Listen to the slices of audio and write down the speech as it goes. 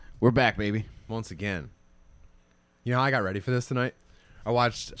We're back, baby. Once again. You know how I got ready for this tonight? I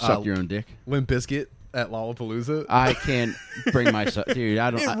watched Suck your own dick. Limp Bizkit at Lollapalooza. I can't bring myself, dude.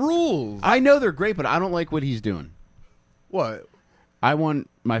 I don't. It rules. I know they're great, but I don't like what he's doing. What? I want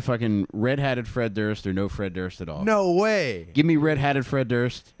my fucking red-hatted Fred Durst or no Fred Durst at all. No way. Give me red-hatted Fred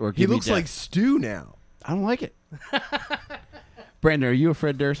Durst or He give me looks death. like Stu now. I don't like it. Brandon, are you a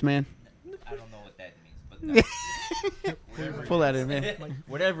Fred Durst man? I don't know what that means, but no. Pull that in, man.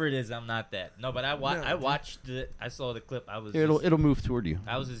 Whatever it is, I'm not that. No, but I watched it. I saw the clip. I was It'll move toward you.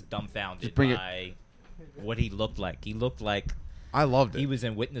 I was just dumbfounded Just bring it- by what he looked like. He looked like I loved it. he was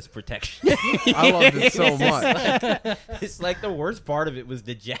in witness protection. I loved it so much. It's like the worst part of it was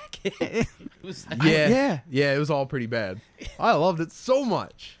the jacket. It was like, Yeah, it was all pretty bad. I loved it so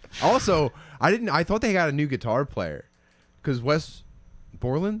much. Also, I thought they got a new guitar player because Wes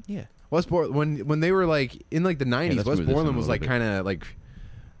Borland. Yeah. Wes Borland when they were like in like the 90s, let's Wes move this in Borland a was little like bit. kind of like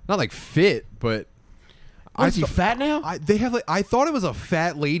not like fit, but Is he thought- fat now? I thought it was a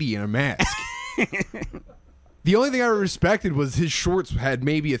fat lady in a mask. The only thing I respected was his shorts had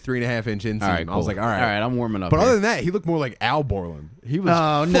maybe a 3.5 inch inseam. All right, I was cool. like, all right, I'm warming up. But here. other than that, he looked more like Al Borland. He was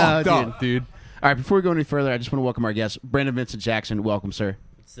Oh, no, fucked up, dude. All right, before we go any further, I just want to welcome our guest, Brandon Vincent Jackson. Welcome, sir.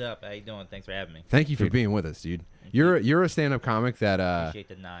 what's up? How you doing? Thanks for having me. Thank you for being with us, dude. You're a stand up comic that Appreciate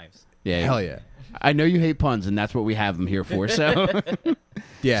the knives. Yeah, hell yeah. I know you hate puns, and that's what we have them here for. So,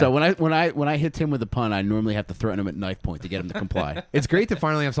 Yeah. so when I hit Tim with a pun, I normally have to threaten him at knife point to get him to comply. It's great to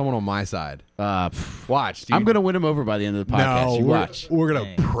finally have someone on my side. Watch, dude. I'm gonna win him over by the end of the podcast. No, you we're, watch. we're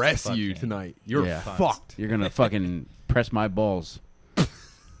gonna Dang, press fuck you me. tonight. You're Yeah. fucked. You're gonna fucking press my balls. All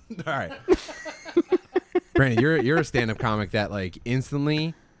right, Brandon, you're a stand up comic that like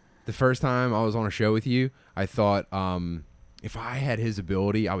instantly, the first time I was on a show with you, I thought if I had his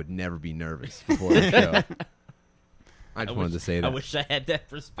ability, I would never be nervous before a show. I just wanted to say that. I wish I had that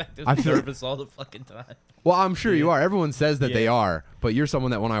perspective. I I'm feel- nervous all the fucking time. Well, I'm sure you are. Everyone says that they Yeah. are, but you're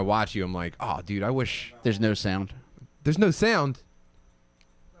someone that when I watch you, I'm like, oh, dude, I wish There's no sound. there's no sound.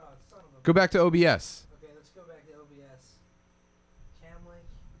 Go back to OBS. Okay, let's go back to OBS. Camlink,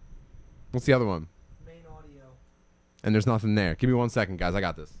 What's the other one? main audio. And there's nothing there. Give me 1 second, guys. I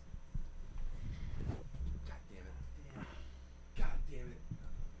got this. God damn it. God damn it.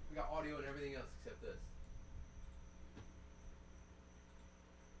 We got audio and everything else except this.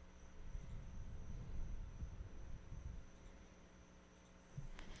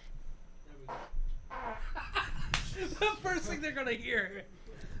 The first thing they're gonna hear.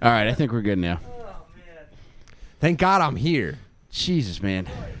 All right, I think we're good now. Oh man. Thank God I'm here. Jesus, man.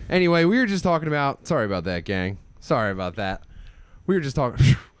 Anyway, we were just talking about. Sorry about that, gang. Sorry about that. We were just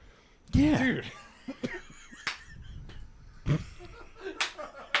talking. Yeah. Dude.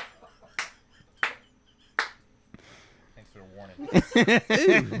 Thanks for the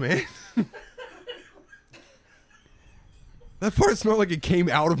warning. Ew, man. That part smelled like it came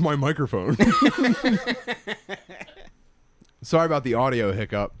out of my microphone. Sorry about the audio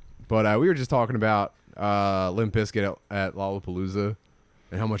hiccup, but we were just talking about Limp Bizkit at Lollapalooza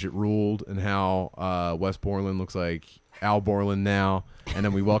and how much it ruled and how Wes Borland looks like Al Borland now. And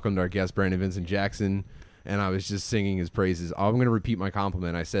then we welcomed our guest, Brandon Vincent Jackson, and I was just singing his praises. I'm going to repeat my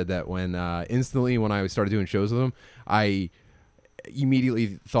compliment. I said that when instantly when I started doing shows with him, I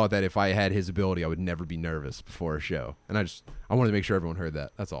immediately thought that if I had his ability, I would never be nervous before a show. And I wanted to make sure everyone heard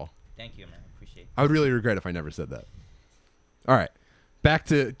that. That's all. Thank you, man. Appreciate it. I would really regret if I never said that. All right. Back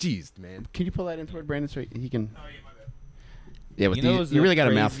to, geez, man. Can you pull that in toward Brandon so he can? Yeah, with You know these, what's you the really got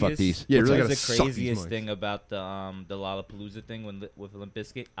to mouth fuck craziest- these. Yeah, you What's really always gotta the suck these craziest mics. thing about the Lollapalooza thing with Limp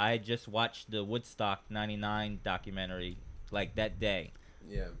Bizkit? I just watched the Woodstock '99 documentary like that day,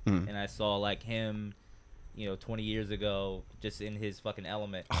 Yeah. and I saw like him, 20 years ago, just in his fucking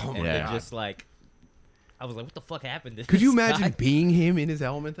element. Oh, and my it God. just like, I was like, what the fuck happened to Could you this imagine guy? being him in his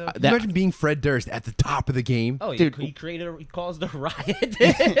element, though? Could you that- imagine being Fred Durst at the top of the game? Oh, Dude, he caused a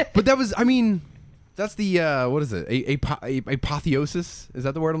riot. But that was, I mean, that's the, what is it? Apotheosis? Is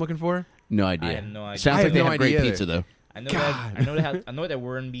that the word I'm looking for? No idea. I have no idea. Sounds I like have they no have great idea pizza though. I know God. that I know that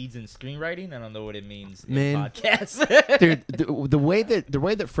word means in screenwriting. I don't know what it means in Man. podcasts. Dude, the way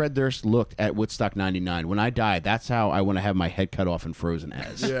that Fred Durst looked at Woodstock '99, when I die, that's how I want to have my head cut off and frozen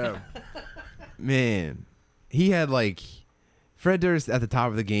as. Yeah. Man. He had, like, Fred Durst at the top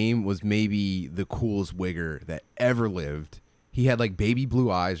of the game was maybe the coolest wigger that ever lived. He had, like, baby blue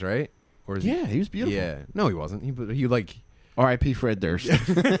eyes, right? Or is Yeah, he was beautiful. Yeah. No, he wasn't. He like... R.I.P. Fred Durst.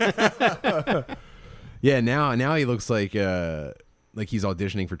 Yeah, now he looks like he's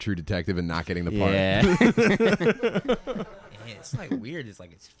auditioning for True Detective and not getting the part. Yeah. Man, it's like weird. It's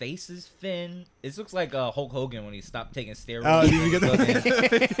like his face is thin. It looks like Hulk Hogan when he stopped taking steroids. Oh, did you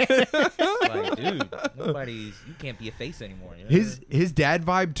get can't be a face anymore. You know? His dad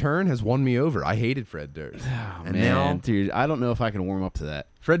vibe turn has won me over. I hated Fred Durst. Oh, And man, now dude, I don't know if I can warm up to that.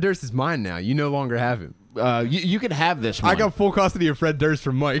 Fred Durst is mine now. You no longer have him. You can have this one. I got full custody of Fred Durst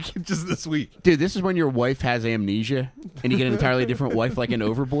from Mike just this week. Dude, this is when your wife has amnesia and you get an entirely different wife like in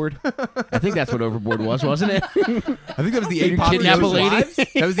Overboard. I think that's what Overboard was, wasn't it? I think that was the You kidnap a lady?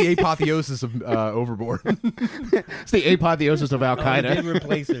 apotheosis. That was the apotheosis of Overboard. It's the apotheosis of Al No, they did Qaeda.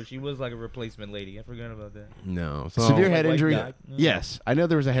 replace her. She was like a replacement lady. I forgot about that. No. So, Severe Like head white injury. guy. Yes, I know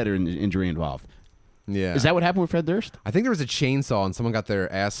there was a head injury involved. Yeah. Is that what happened with Fred Durst? I think there was a chainsaw and someone got their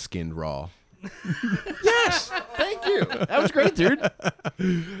ass skinned raw. Yes. Thank you. That was great, dude.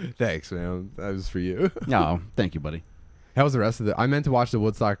 Thanks, man. That was for you. No, thank you, buddy. How was the rest of the? I meant to watch the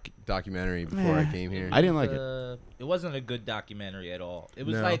Woodstock documentary before I came here. I didn't like it. It wasn't a good documentary at all. It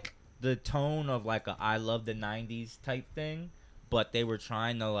was No. like the tone of like a I love the 90s type thing, but they were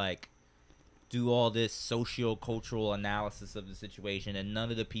trying to like do all this socio-cultural analysis of the situation, and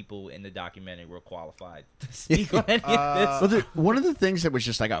none of the people in the documentary were qualified to speak on any of Well, this. dude, one of the things that was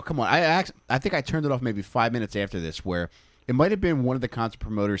just like, oh, come on. I think I turned it off maybe 5 minutes after this, where it might have been one of the concert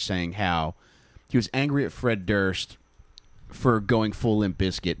promoters saying how he was angry at Fred Durst for going full Limp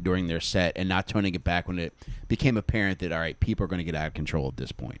Bizkit during their set and not toning it back when it became apparent that, all right, people are going to get out of control at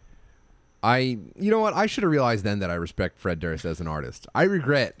this point. You know what? I should have realized then that I respect Fred Durst as an artist. I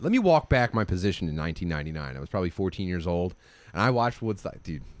regret. Let me walk back my position in 1999. I was probably 14 years old, and I watched Woodstock.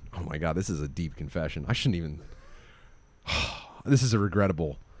 Dude, oh my God, this is a deep confession. I shouldn't even. This is a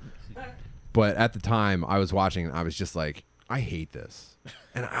regrettable. But at the time, I was watching, and I was just like, I hate this.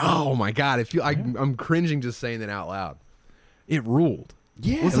 And oh my God, I'm cringing just saying that out loud. It ruled.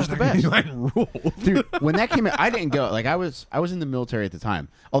 Yeah, it was the best. Ruled. Dude, when that came out, I didn't go. Like I was in the military at the time.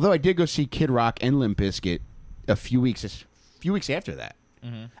 Although I did go see Kid Rock and Limp Bizkit a few weeks after that.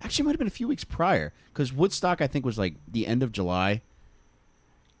 Mm-hmm. Actually, it might have been a few weeks prior because Woodstock I think was like the end of July.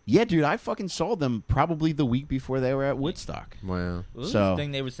 Yeah, dude, I fucking saw them probably the week before they were at Woodstock. Wow. Well, So- the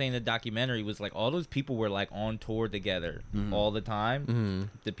thing they were saying in the documentary was like all those people were like on tour together all the time. Mm-hmm.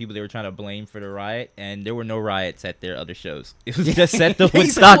 The people they were trying to blame for the riot, and there were no riots at their other shows. It was just at the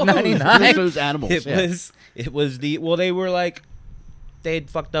Woodstock '99. Those animals. It yeah. was the they were like they had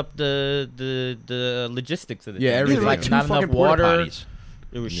fucked up the logistics of the Yeah, thing. everything. Like Two not fucking enough porta water. potties.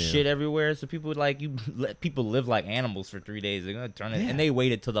 There was Yeah. shit everywhere, so people would like you let people live like animals for 3 days. They're gonna turn it, Yeah. and they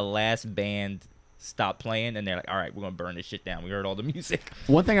waited till the last band stopped playing, and they're like, "All right, we're gonna burn this shit down." We heard all the music.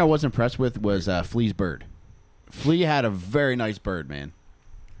 One thing I was impressed with was Flea's bird. Flea had a very nice bird, man.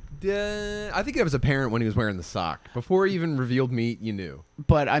 I think that was apparent when he was wearing the sock. Before he even revealed meat, you knew.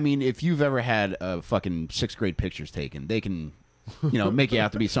 But I mean, if you've ever had fucking 6th grade pictures taken, they can, make you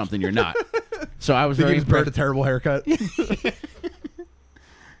out to be something you're not. So I was Did he very give his bird a impressed. terrible haircut?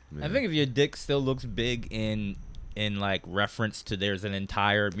 I think if your dick still looks big in like reference to there's an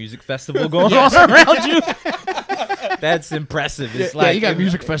entire music festival going on around you, that's impressive. It's Yeah, like you got in-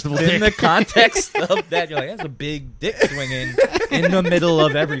 music festival in dick. the context of that, you're like, that's a big dick swinging in the middle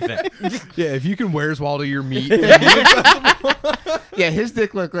of everything. Yeah, if you can Where's Waldo your meat. Yeah, his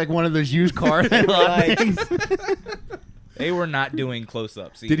dick looked like one of those used car. Like, they were not doing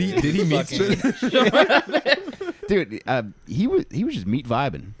close-ups. Did he meat spit? Dude, he was just meat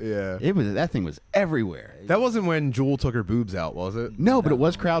vibing. Yeah. That thing was everywhere. That wasn't when Jewel took her boobs out, was it? No, but it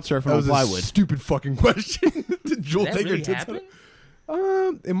was crowd surfing That on was a plywood. stupid fucking question. Did Jewel Did that take really her tits happen?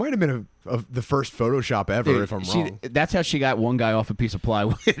 out? It might have been the first Photoshop ever, Dude, if I'm wrong. That's how she got one guy off a piece of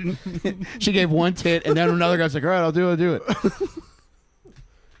plywood. She gave one tit, and then another guy's like, "All right, I'll do it."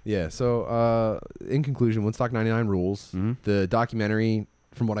 Yeah, so in conclusion, Woodstock 99 rules. Mhm. The documentary,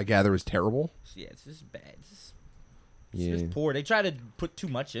 from what I gather, was terrible. Yeah, it's just bad. It's Yeah. just poor. They try to put too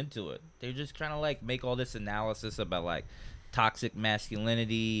much into it. They're just trying to like make all this analysis about like toxic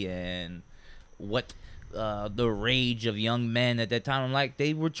masculinity and what the rage of young men at that time. I'm like,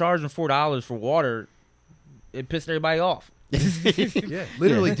 they were charging $4 for water. It pissed everybody off. Yeah,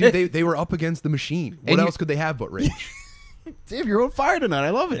 literally, dude, they were up against the machine. What And else could they have but rage? Damn, you're on fire tonight. I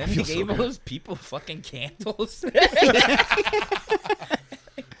love it. And then they gave all those people fucking candles.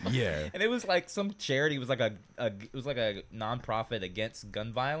 Yeah. And it was like some charity. It was like a nonprofit against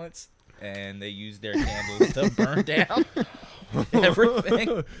gun violence, and they used their candles to burn down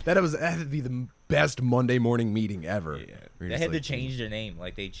everything. That had to be the best Monday morning meeting ever. Yeah. We're They just had to like, change their name.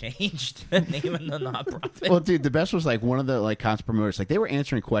 Like they changed the name of the nonprofit. Well, dude, the best was like one of the like concert promoters. Like they were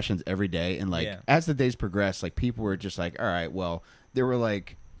answering questions every day, and like Yeah. as the days progressed, like people were just like, "All right, well, there were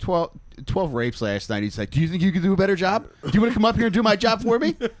like 12 rapes last night." He's like, "Do you think you could do a better job? Do you want to come up here and do my job for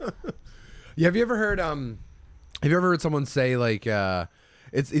me?" Yeah, have you ever heard someone say like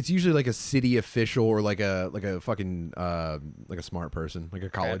It's usually like a city official or like a fucking like a smart person, like a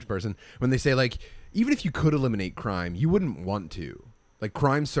college person. When they say like, even if you could eliminate crime, you wouldn't want to. Like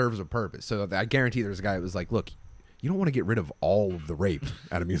crime serves a purpose. So I guarantee there's a guy that was like, look, you don't want to get rid of all of the rape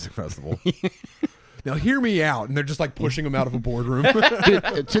at a music festival. Now hear me out, and they're just like pushing him out of a boardroom.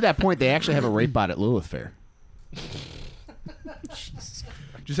 Dude, to that point, they actually have a rape bot at Lilith Fair.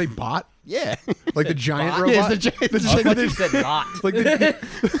 Did you say bot? Yeah. Like the giant bot? robot? Yeah, it's the giant- I thought you said not. Like the,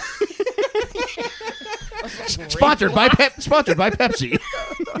 Sponsored by Pepsi.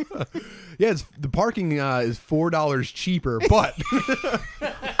 yeah, the parking is $4 cheaper, but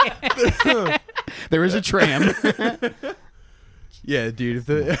There is a tram. yeah, dude, if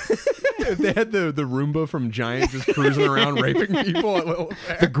they had the Roomba from Giant just cruising around raping people at Little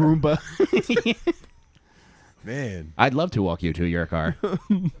Fair. The Groomba. Man, I'd love to walk you to your car.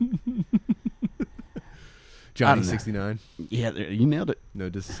 Johnny know. 69, Yeah, you nailed it. no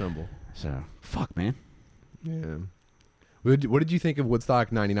disassemble. So, fuck, man. Yeah. What did you think of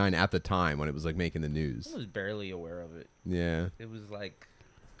Woodstock 99 at the time when it was like making the news? I was barely aware of it. Yeah. It was like,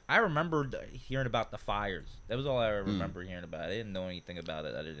 I remembered hearing about the fires. That was all I remember hearing about. I didn't know anything about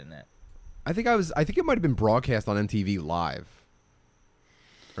it other than that. I think it might have been broadcast on MTV Live.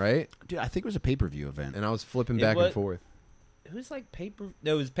 Right? Dude, I think it was a pay-per-view event. And I was flipping It back was- and forth. It was like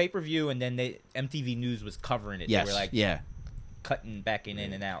No, it was pay-per-view, and then MTV News was covering it. Yes, They were like yeah. cutting back in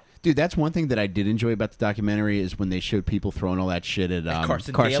and out. Dude, that's one thing that I did enjoy about the documentary is when they showed people throwing all that shit at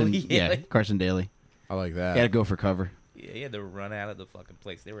Carson Daly? Yeah, Carson Daly. I like that. He had to go for cover. Yeah, he had to run out of the fucking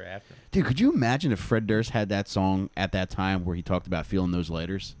place. They were after him. Dude, could you imagine if Fred Durst had that song at that time where he talked about feeling those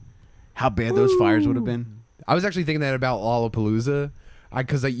lighters? How bad those fires would have been? I was actually thinking that about Lollapalooza,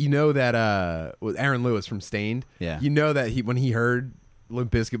 because you know that with Aaron Lewis from Stained, Yeah. you know that when he heard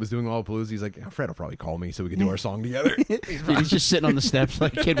Limp Bizkit was doing Lollapalooza, he's like, Fred will probably call me so we can do our song together. Dude, he's just sitting on the steps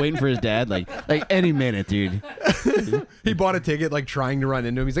like a kid waiting for his dad, like any minute, dude. He bought a ticket, like trying to run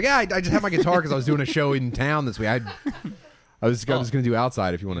into him. He's like, yeah, I just have my guitar because I was doing a show in town this week. I was going to do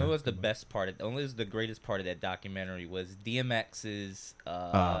outside if you want You know to. what's the best part? Only was the greatest part of that documentary was DMX's.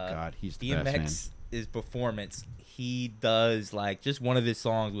 Oh God, he's the best, man. DMX's performance. He does like just one of his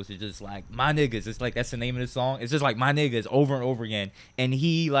songs, which is just like "My Niggas." It's like that's the name of the song. It's just like "My Niggas" over and over again, and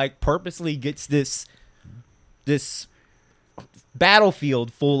he like purposely gets this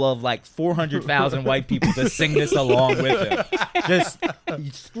battlefield full of like 400,000 white people to sing this along with him, just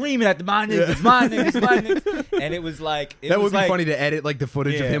screaming at the "My Niggas, My Niggas, My Niggas," and it was like That would be funny to edit like the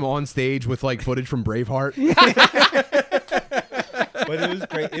footage of Yeah. him on stage with like footage from Braveheart. But it was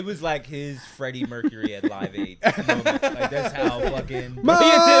great. It was like his Freddie Mercury at Live Aid moment. Like that's how fucking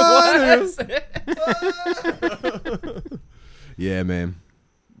brilliant it was. Yeah, man.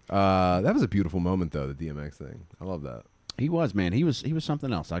 That was a beautiful moment though, the DMX thing. I love that. He was, man. He was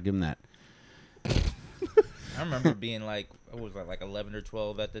something else. I'll give him that. I remember being like, I was like 11 or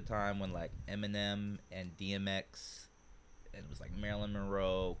 12 at the time when like Eminem and DMX, and it was like Marilyn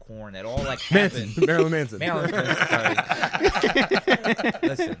Monroe, Korn, that all like happened. Marilyn Manson. Marilyn Manson, sorry.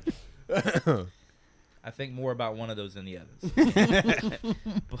 Listen, I think more about one of those than the others.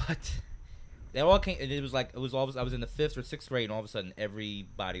 But they all came. It was like I was in the 5th or 6th grade, and all of a sudden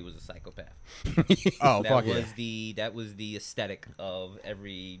everybody was a psychopath. Oh, that fuck was yeah. that was the aesthetic of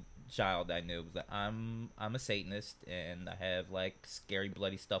every child I knew. It was like, I'm a Satanist, and I have like scary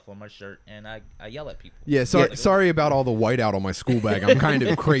bloody stuff on my shirt, and I yell at people. Yeah, sorry about all the whiteout on my school bag. I'm kind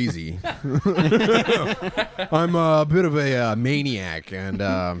of crazy. I'm a bit of a maniac,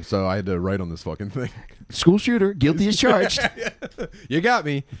 and so I had to write on this fucking thing. School shooter, guilty as charged. You got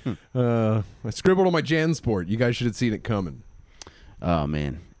me. I scribbled on my JanSport. You guys should have seen it coming. Oh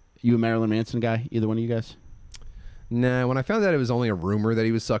man, you a Marilyn Manson guy? Either one of you guys? Nah, when I found out it was only a rumor that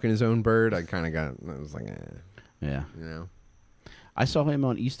he was sucking his own bird, I kind of I was like, Yeah. you know, I saw him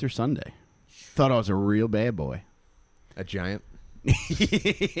on Easter Sunday. Thought I was a real bad boy. a giant.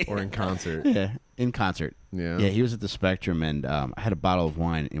 Or in concert. Yeah, in concert. Yeah. Yeah, he was at the Spectrum, and I had a bottle of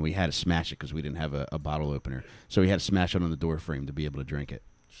wine, and we had to smash it because we didn't have a bottle opener. So we had to smash it on the door frame to be able to drink it.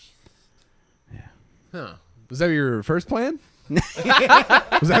 Huh. Was that your first plan? Was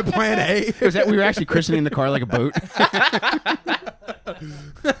that plan A? It was that we were actually christening the car like a boat.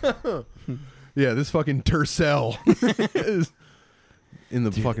 Yeah, this fucking Tercel is in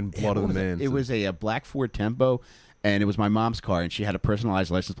the fucking blood of the man. It was a black Ford Tempo, and it was my mom's car, and she had a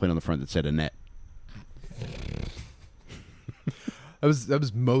personalized license plate on the front that said Annette. That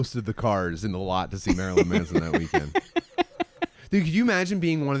was most of the cars in the lot to see Marilyn Manson that weekend. Dude, could you imagine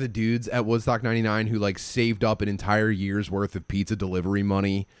being one of the dudes at Woodstock 99 who like saved up an entire year's worth of pizza delivery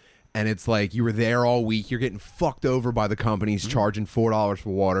money and it's like you were there all week. You're getting fucked over by the companies charging $4 for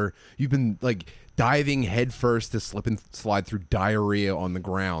water. You've been like diving headfirst to slip and slide through diarrhea on the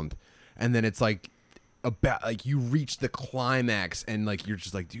ground, and then it's like about like you reach the climax, and like you're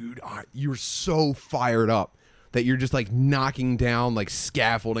just like, dude, you're so fired up that you're just like knocking down like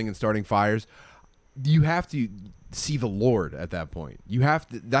scaffolding and starting fires. You have to see the Lord at that point. You have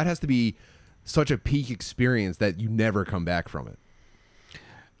to. That has to be such a peak experience that you never come back from it.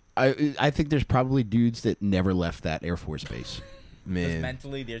 I think there's probably dudes that never left that Air Force base. Because Man,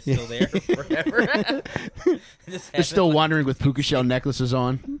 mentally they're still there forever. They're still wandering with puka shell necklaces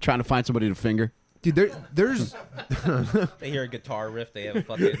on, trying to find somebody to finger. dude, there's They hear a guitar riff, they have a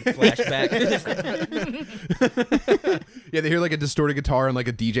fucking flashback. yeah, they hear like a distorted guitar and like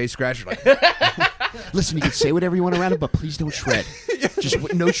a DJ scratch. Like, Listen, you can say whatever you want around it, but please don't shred.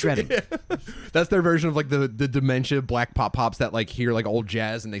 Just no shredding. that's their version of like the dementia black pops that like hear like old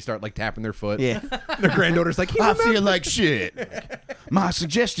jazz and they start like tapping their foot. Yeah. Their granddaughter's like, I feel like shit. My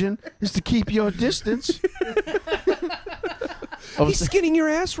suggestion is to keep your distance. he's skinning your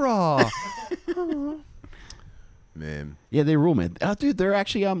ass raw. Man, Yeah, they rule, man. Oh, dude, they're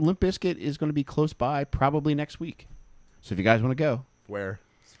actually Limp Bizkit is going to be close by probably next week. So if you guys want to go, where?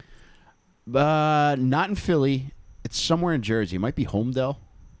 not in Philly, it's somewhere in Jersey. It might be Homedale.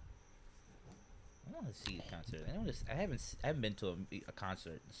 I want to see the concert. I haven't been to a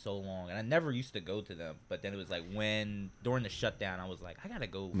concert in so long, and I never used to go to them. But then it was like during the shutdown, I was like, I gotta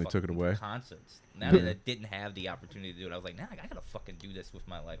go. They took it away? To concerts. Now that I didn't have the opportunity to do it, I was like, I gotta fucking do this with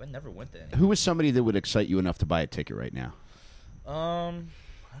my life. I never went to any. Who is somebody that would excite you enough to buy a ticket right now?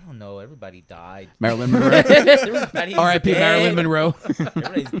 I don't know. Everybody died. Marilyn Monroe. Everybody's R.I.P. dead. Marilyn Monroe.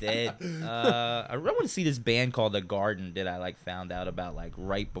 Everybody's dead. I want to see this band called The Garden that I like found out about like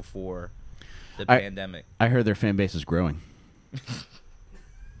right before the pandemic. I heard their fan base is growing.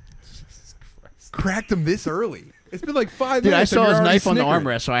 Jesus Christ. Cracked him this early. It's been like 5 Dude, I minutes. and saw you're his already knife on the snickering.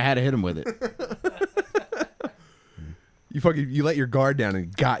 armrest, so I had to hit him with it. You let your guard down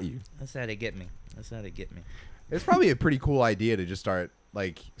and got you. That's how they get me. It's probably a pretty cool idea to just start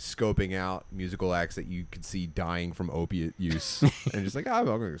like scoping out musical acts that you could see dying from opiate use, and just like, I'm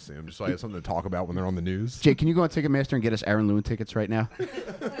going to see them just so I have something to talk about when they're on the news. Jake, can you go on Ticketmaster and get us Aaron Lewin tickets right now?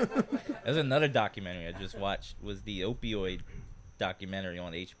 There's another documentary I just watched. Was the opioid documentary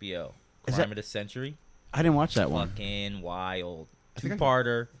on HBO. Is Crime that- of the Century. I didn't watch that one. Fucking wild. think I-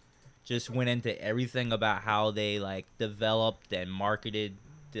 Two-parter. Just went into everything about how they like developed and marketed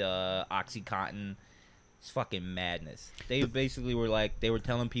OxyContin. It's fucking madness. They basically were like, they were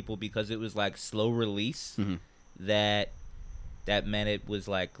telling people because it was like slow release that meant it was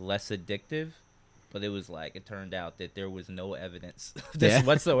like less addictive. But it was like, it turned out that there was no evidence of this Yeah.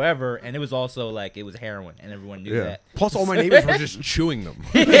 whatsoever. And it was also like, it was heroin and everyone knew that. Plus, all my neighbors were just chewing them.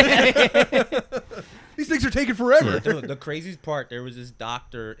 These things are taking forever. Dude, the craziest part, there was this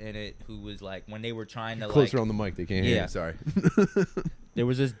doctor in it who was like, when they were trying to Closer like, on the mic, they can't hear Yeah. you. Sorry. there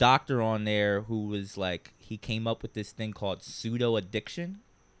was this doctor on there who was like, he came up with this thing called pseudo addiction.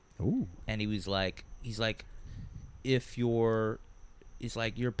 Ooh. And he's like, if your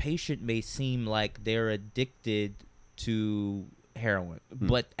patient may seem like they're addicted to heroin,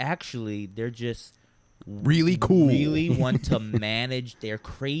 but actually they're just Really cool. really want to manage their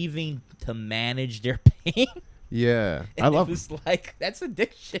craving to manage their pain. Yeah. And I love it was like, that's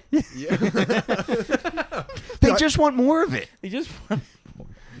addiction. They just want more of it. They just want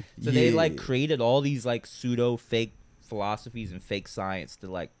so they like Yeah. created all these like pseudo fake philosophies and fake science to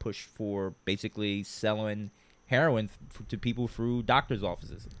like push for basically selling heroin to people through doctors'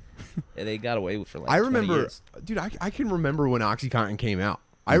 offices. And they got away with it for like I 20 remember, years. dude, I can remember when OxyContin came out.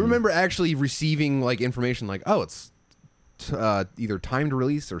 I remember actually receiving like information like, oh, it's either timed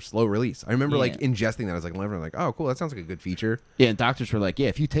release or slow release. I remember like Yeah. ingesting that as like whenever like, oh, cool, that sounds like a good feature. Yeah, and doctors were like, yeah,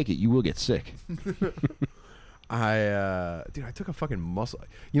 if you take it, you will get sick. I took a fucking muscle.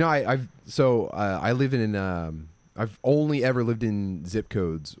 You know, I live in I've only ever lived in zip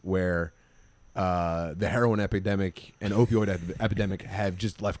codes where the heroin epidemic and opioid epidemic have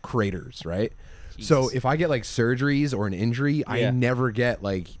just left craters, right? So Jesus. if I get like surgeries or an injury, I Yeah. never get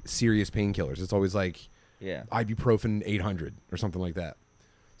like serious painkillers. It's always like Yeah. ibuprofen 800 or something like that.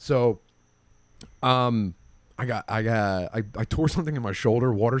 So, I tore something in my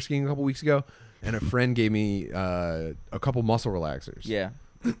shoulder water skiing a couple weeks ago, and a friend gave me a couple muscle relaxers. Yeah.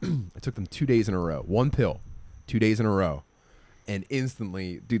 I took them 2 days in a row, one pill, 2 days in a row, and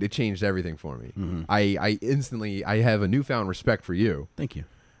instantly, dude, it changed everything for me. I have a newfound respect for you, Thank you.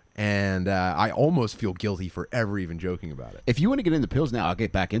 and I almost feel guilty for ever even joking about it. If you want to get into pills now, I'll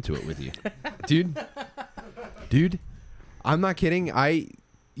get back into it with you. Dude, I'm not kidding.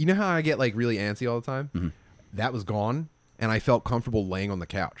 you know how I get like really antsy all the time? Mhm. That was gone, and I felt comfortable laying on the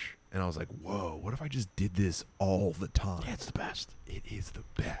couch. And I was like, whoa, what if I just did this all the time? Yeah, it's the best. It is the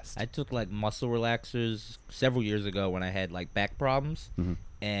best. I took like muscle relaxers several years ago when I had like back problems, Mhm.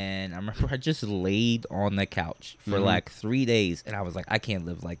 and I remember I just laid on the couch for like 3 days, and I was like, I can't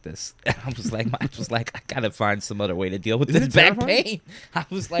live like this. And I was like, I gotta find some other way to deal with Isn't this it back terrifying? pain. I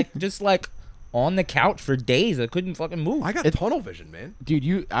was like, just like on the couch for days. I couldn't fucking move. I got tunnel vision, man.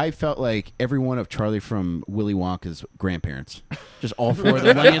 Dude, I felt like every one of Charlie from Willy Wonka's grandparents. Just all four of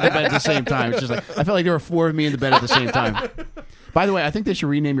them laying in the bed at the same time. It's just like, I felt like there were four of me in the bed at the same time. By the way, I think they should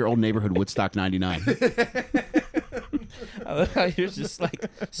rename your old neighborhood Woodstock 99. You're just like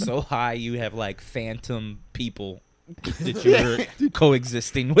so high, you have like phantom people that you're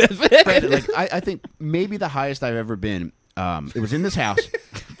coexisting with. Granted, like, I think maybe the highest I've ever been, it was in this house.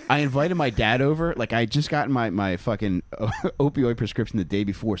 I invited my dad over. Like, I had just gotten my fucking opioid prescription the day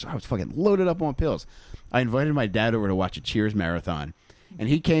before, so I was fucking loaded up on pills. I invited my dad over to watch a Cheers marathon. And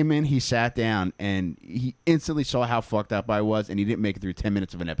he came in, he sat down, and he instantly saw how fucked up I was, and he didn't make it through 10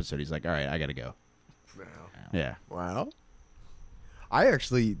 minutes of an episode. He's like, all right, I got to go. Yeah. Wow. I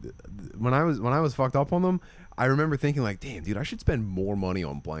actually, when I was fucked up on them, I remember thinking like, damn, dude, I should spend more money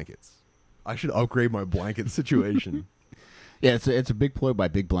on blankets. I should upgrade my blanket situation. Yeah, it's a big ploy by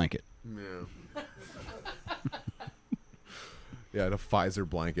Big Blanket. Yeah. Yeah, I had a Pfizer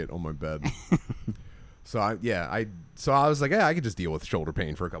blanket on my bed. So I was like, yeah, I could just deal with shoulder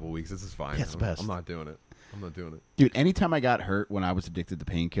pain for a couple weeks. This is fine. Yeah, it's the best. I'm not doing it. Dude, anytime I got hurt when I was addicted to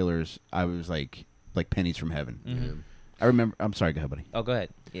painkillers, I was like pennies from heaven. Mhm. I remember. I'm sorry, go ahead, buddy. Oh, go ahead.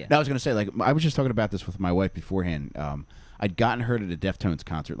 Yeah. No, I was gonna say, like, I was just talking about this with my wife beforehand. I'd gotten hurt at a Deftones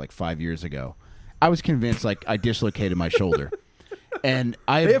concert like 5 years ago. I was convinced like I dislocated my shoulder, and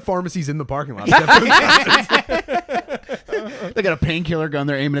They have pharmacies in the parking lot. they got a painkiller gun.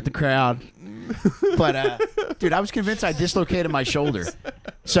 They're aiming at the crowd. But dude, I was convinced I dislocated my shoulder.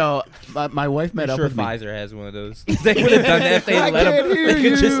 So my wife met I'm up sure with me. Pfizer has one of those. They would have done that if they I let can't them. hear They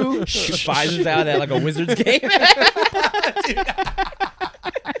could you. just shoot Pfizer's out at like a Wizards game.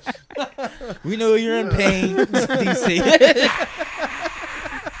 We know you're in pain, DC.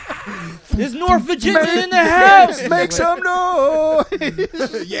 There's North Virginia in the house. Make some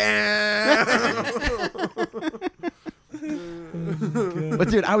noise. Yeah. But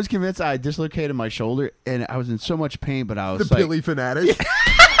dude, I was convinced I dislocated my shoulder, and I was in so much pain. But I was The like, Billy fanatic.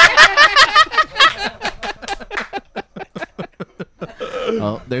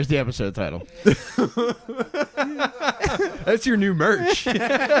 "Oh, there's the episode title." That's your new merch.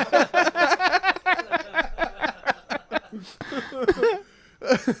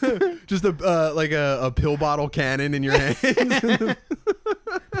 Just a pill bottle cannon in your hand.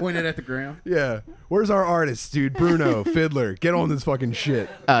 Pointed at the ground. Yeah. Where's our artist, dude? Bruno, Fiddler. Get on this fucking shit.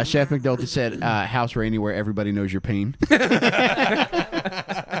 Chef McNulty said, "House Rainy, where everybody knows your pain."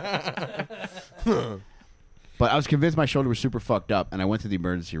 But I was convinced my shoulder was super fucked up, and I went to the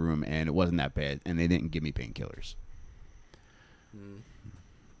emergency room, and it wasn't that bad, and they didn't give me painkillers.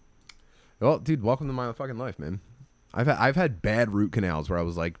 Well, dude, welcome to my fucking life, man. I've had bad root canals where I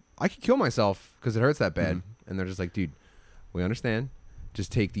was like, I could kill myself because it hurts that bad, and they're just like, dude, we understand.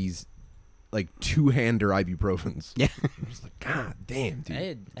 Just take these like two-hander ibuprofens. Yeah. I'm just like, God damn,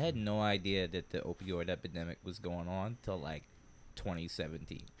 dude. I had no idea that the opioid epidemic was going on till like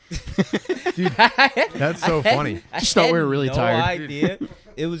 2017. Dude, that's so funny. I Just thought we had were really no tired. idea.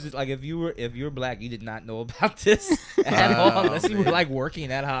 It was just like if you were black, you did not know about this at all, unless you were like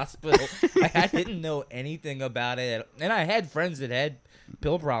working at a hospital. Like, I didn't know anything about it, and I had friends that had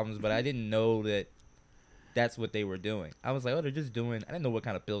pill problems, but I didn't know that that's what they were doing. I was like, oh, they're just doing. I didn't know what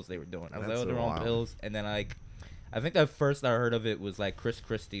kind of pills they were doing. I was That's like, oh, they're so on wild. pills, and then like. I think the first I heard of it was like Chris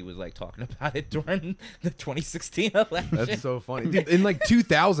Christie was like talking about it during the 2016 election. That's so funny. Dude, in like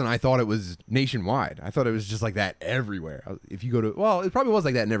 2000, I thought it was nationwide. I thought it was just like that everywhere. If you go to, well, it probably was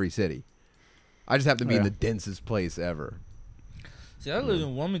like that in every city. I just happened to be in the densest place ever. See, I lived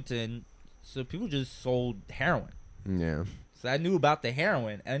in Wilmington, so people just sold heroin. Yeah. So I knew about the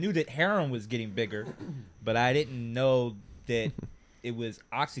heroin. And I knew that heroin was getting bigger, but I didn't know that it was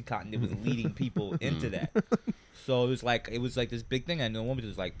Oxycontin that was leading people into that. So it was like this big thing. I know Wilmington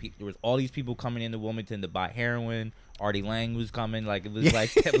was like there was all these people coming into Wilmington to buy heroin. Artie Lang was coming. Like it was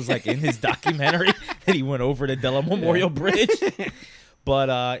like that was like in his documentary that he went over the Della Memorial Bridge. But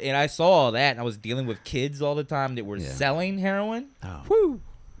and I saw all that, and I was dealing with kids all the time that were selling heroin. Oh. Woo.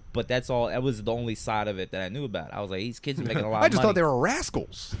 But that was the only side of it that I knew about. I was like, these kids are making a lot I of just money. thought they were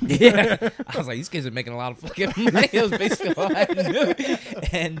rascals. Yeah. I was like, these kids are making a lot of fucking money. That was basically all I knew.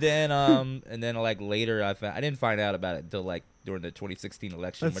 And then like later I didn't find out about it until like during the 2016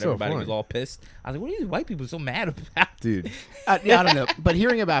 election That's when so everybody funny. was all pissed. I was like, what are these white people so mad about? Dude. Yeah, I don't know. But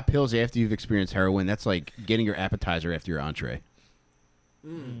hearing about pills after you've experienced heroin, that's like getting your appetizer after your entree.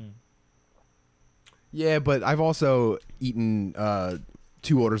 Yeah, but I've also eaten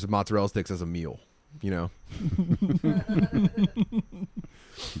 2 orders of mozzarella sticks as a meal. You know.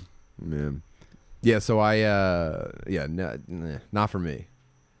 Man. Yeah. So not for me.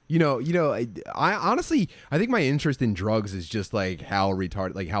 You know. I honestly, I think my interest in drugs is just like how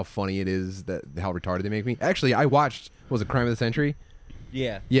retarded, like how funny it is that how retarded they make me. Actually, I watched what was it, Crime of the Century?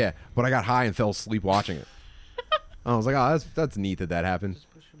 Yeah. Yeah, but I got high and fell asleep watching it. I was like, oh, that's neat that happened.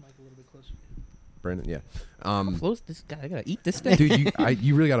 Just push your mic a little bit closer. Brandon, yeah. Close this guy. I gotta eat this thing. Dude,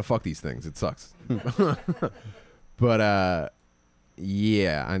 you really got to fuck these things. It sucks. But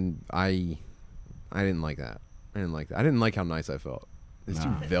yeah, I didn't like that. I didn't like how nice I felt. It's too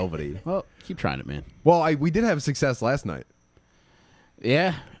velvety. Well, keep trying it, man. Well, we did have success last night.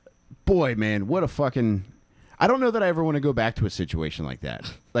 Yeah. Boy, man, what a fucking... I don't know that I ever want to go back to a situation like that.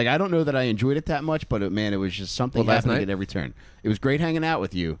 Like, I don't know that I enjoyed it that much, but man, it was just something Last happening night? at every turn. It was great hanging out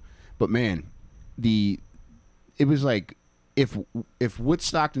with you, but man, it was like if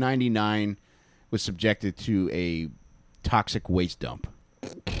Woodstock 99 was subjected to a toxic waste dump.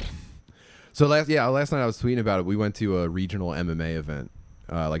 So last night I was tweeting about it. We went to a regional MMA event,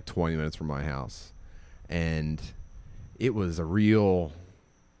 like 20 minutes from my house, and it was a real,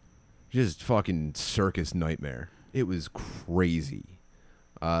 just fucking circus nightmare. It was crazy.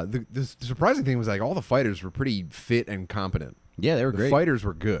 The surprising thing was like all the fighters were pretty fit and competent. Yeah, they were The great. fighters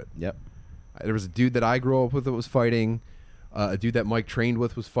were good. Yep. There was a dude that I grew up with that was fighting. A dude that Mike trained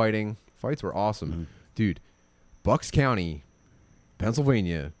with was fighting. Fights were awesome. Mm-hmm. Dude, Bucks County,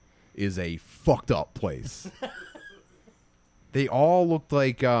 Pennsylvania is a fucked up place. They all looked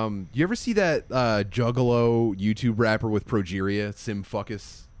like you ever see that Juggalo YouTube rapper with progeria, Sim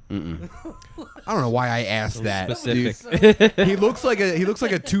Fuckus? Mm-mm. I don't know why I asked that. Specific. Dude. He looks like a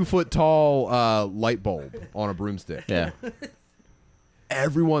 2-foot tall light bulb on a broomstick. Yeah.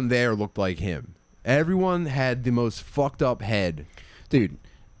 Everyone there looked like him. Everyone had the most fucked up head. Dude,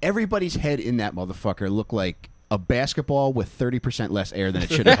 everybody's head in that motherfucker looked like a basketball with 30% less air than it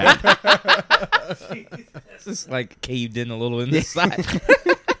should have had. It's just like caved in a little in the side.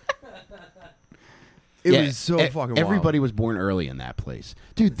 It Yeah, was so fucking wild. Everybody was born early in that place.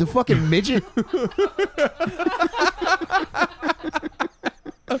 Dude, the fucking midget.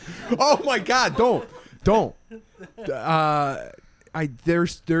 Oh my god, don't.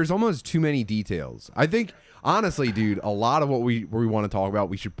 There's almost too many details. I think honestly, dude, a lot of what we want to talk about,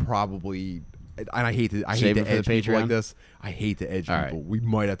 we should probably. And I hate to Save it for the edge people like Patreon? this. I hate to edge All people. right. We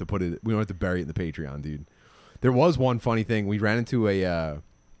might have to put it. We don't have to bury it in the Patreon, dude. There was one funny thing. We ran into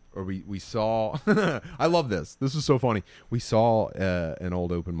or we saw. I love this. This was so funny. We saw an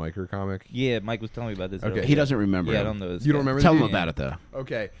old open micer comic. Yeah, Mike was telling me about this. Okay. earlier. He doesn't remember. Yeah, I him. don't know. This You guy. don't remember? Tell the him dude? about it, though.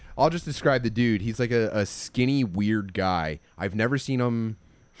 Okay, I'll just describe the dude. He's like a skinny, weird guy. I've never seen him.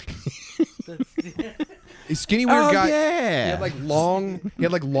 A skinny, weird guy. Yeah. He had like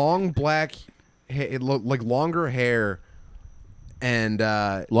long black, like longer hair, and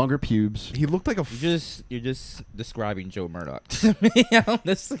Longer pubes. he looked like a. You're just describing Joe Murdoch to me. I'm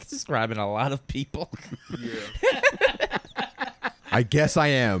just describing a lot of people. I guess I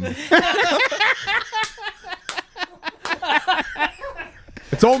am.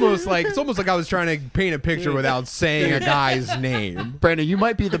 It's almost like I was trying to paint a picture without saying a guy's name. Brandon, you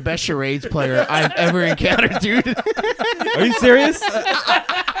might be the best charades player I've ever encountered, dude. Are you serious?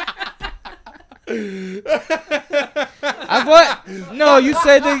 I thought. No, you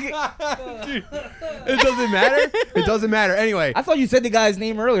said the. It doesn't matter. It doesn't matter. Anyway, I thought you said the guy's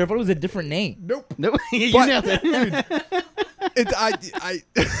name earlier. I thought it was a different name. nope. No, you But- nailed it. It's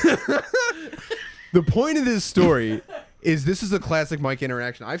the point of this story is this is a classic Mike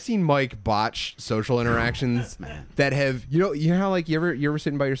interaction. I've seen Mike botch social interactions that have you know how like you ever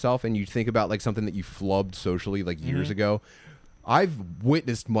sitting by yourself and you think about like something that you flubbed socially like years ago. I've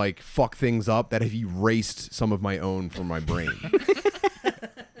witnessed Mike fuck things up that have erased some of my own from my brain.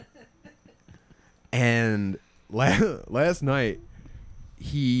 And last night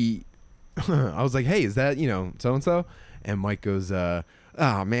I was like, hey, is that so and so? And Mike goes, oh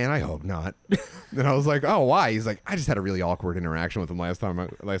man, I hope not. And I was like, oh, why? He's like, I just had a really awkward interaction with him last time I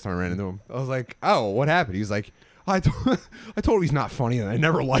ran into him. I was like, oh, what happened? He's like, I told him he's not funny and I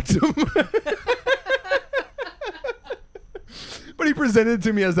never liked him. But he presented it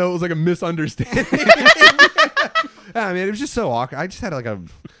to me as though it was like a misunderstanding. I mean, it was just so awkward. I just had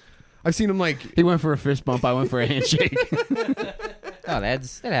I've seen him like. He went for a fist bump. I went for a handshake. Oh, that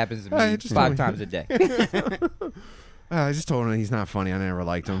happens to Hey, me just 5 tell times me. a day. I just told him he's not funny. I never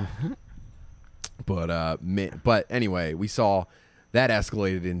liked him. But anyway, we saw that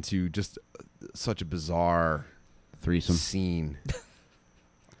escalated into just such a bizarre Threesome. scene.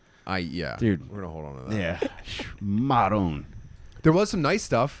 Dude. we're gonna hold on to that. Yeah. Maroon. There was some nice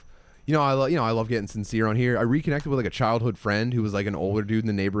stuff. I love getting sincere on here. I reconnected with like a childhood friend who was like an older dude in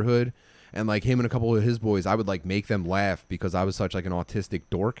the neighborhood, and like him and a couple of his boys, I would like make them laugh because I was such like an autistic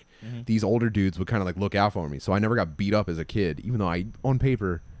dork. Mm-hmm. These older dudes would kind of like look out for me, so I never got beat up as a kid, even though I on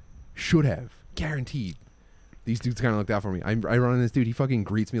paper should have, guaranteed. These dudes kind of looked out for me. I run into this dude. He fucking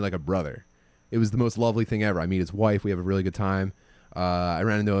greets me like a brother. It was the most lovely thing ever. I meet his wife. We have a really good time. I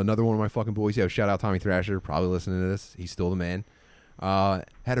ran into another one of my fucking boys. Yeah, shout out Tommy Thrasher. Probably listening to this. He's still the man.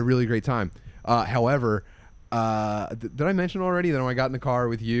 Had a really great time. However, did I mention already that when I got in the car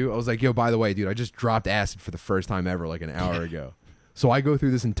with you, I was like, yo, by the way, dude, I just dropped acid for the first time ever like an hour ago. So I go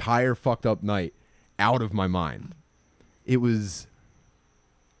through this entire fucked up night out of my mind. It was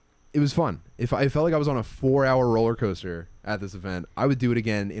fun. If I felt like I was on a 4-hour roller coaster at this event, I would do it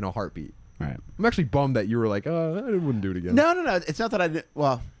again in a heartbeat. Right. I'm actually bummed that you were like, I wouldn't do it again. No. It's not that I didn't.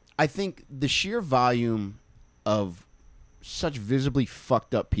 Well, I think the sheer volume of such visibly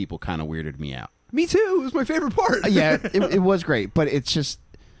fucked up people kind of weirded me out. Me too. It was my favorite part. Yeah, it was great, but it's just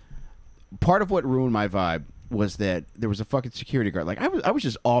part of what ruined my vibe was that there was a fucking security guard. Like I was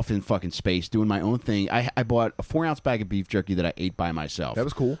just off in fucking space doing my own thing. I bought a 4-ounce bag of beef jerky that I ate by myself. That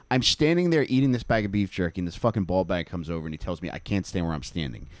was cool. I'm standing there eating this bag of beef jerky, and this fucking ball bag comes over and he tells me I can't stand where I'm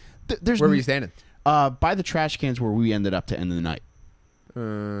standing. Where were you standing? By the trash cans where we ended up to end the night.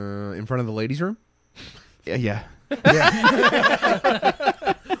 In front of the ladies' room? Yeah.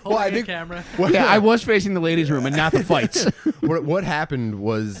 Well, I think camera. Yeah, I was facing the ladies' room and not the fights. What happened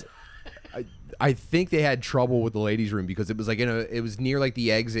was, I think they had trouble with the ladies' room because it was like it was near like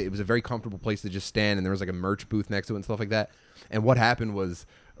the exit. It was a very comfortable place to just stand, and there was like a merch booth next to it and stuff like that. And what happened was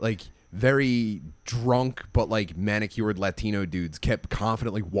like very drunk but like manicured Latino dudes kept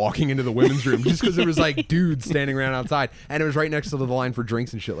confidently walking into the women's room just because there was like dudes standing around outside, and it was right next to the line for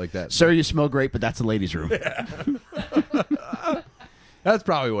drinks and shit like that. Sir, you smell great, but that's the ladies' room. That's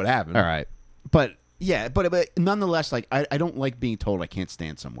probably what happened. All right. But yeah, but nonetheless, like I don't like being told I can't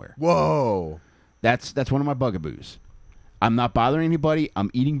stand somewhere. Whoa. That's one of my bugaboos. I'm not bothering anybody. I'm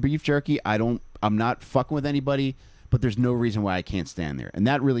eating beef jerky. I'm not fucking with anybody, but there's no reason why I can't stand there. And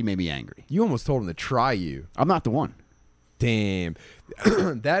that really made me angry. You almost told him to try you. I'm not the one. Damn.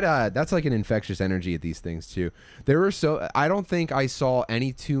 That's like an infectious energy at these things too. I don't think I saw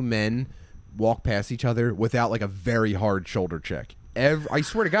any two men walk past each other without like a very hard shoulder check. I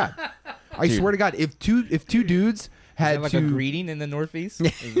swear to God. Swear to God, if two dudes had like to a greeting in the Northeast.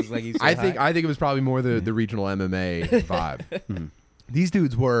 It was like you said I think hi. it was probably more the regional MMA vibe. These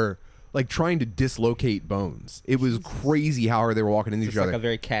dudes were like trying to dislocate bones. It was crazy how hard they were walking into It's each other. like a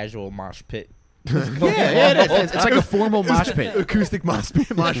very casual mosh pit. Yeah, it's like a formal mosh pit. Acoustic mosh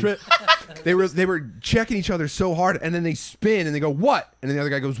pit. They were checking each other so hard, and then they spin and they go, "What?" And then the other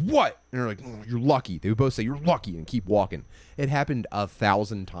guy goes, "What?" And they're like, "Oh, "You're lucky." They would both say, "You're lucky," and keep walking. It happened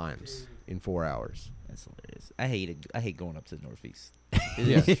 1,000 times in 4 hours. That's hilarious. I hate going up to the Northeast. It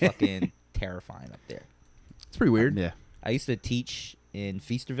is fucking terrifying up there. It's pretty weird. Yeah. I used to teach in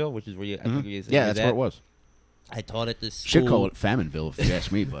Feasterville, which is where you. I Mhm. think you Yeah, that's where it was. I taught at this school. Should call it Faminoville if you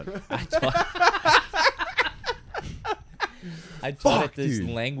ask me, but I taught Fuck, at this dude.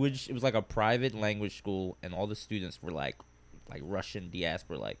 language. It was like a private language school, and all the students were like Russian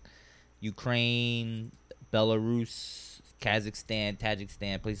diaspora, like Ukraine, Belarus, Kazakhstan,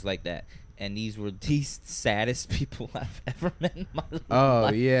 Tajikistan, places like that. And these were the saddest people I've ever met in my life.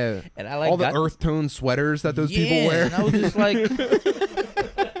 Oh yeah, And I like all the got- earth tone sweaters that those people Yeah, wear. And I was just like,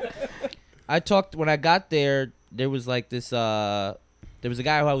 I talked when I got there. There was like this. There was a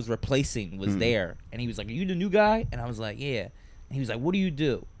guy who I was replacing was there, and he was like, "Are you the new guy?" And I was like, "Yeah." And he was like, "What do you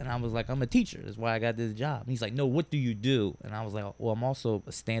do?" And I was like, "I'm a teacher. That's why I got this job." And he's like, "No, what do you do?" And I was like, "Well, I'm also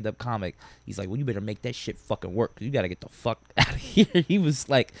a stand-up comic." He's like, "Well, you better make that shit fucking work. 'Cause you got to get the fuck out of here." He was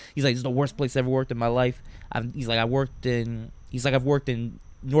like, "This is the worst place I ever worked in my life." I've worked in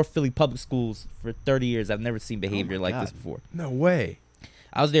North Philly public schools for 30 years. I've never seen behavior like this before. No way.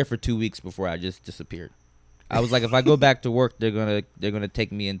 I was there for 2 weeks before I just disappeared. I was like, if I go back to work, they're gonna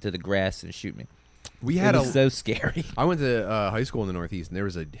take me into the grass and shoot me. We It had was so scary. I went to high school in the Northeast, and there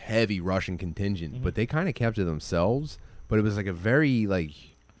was a heavy Russian contingent, but they kind of kept to themselves. But it was like a very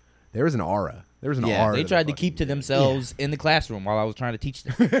there was an aura. There was an aura. They the tried to fucking keep to game. themselves in the classroom while I was trying to teach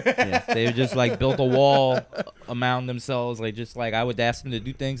them. They just built a wall around themselves. I would ask them to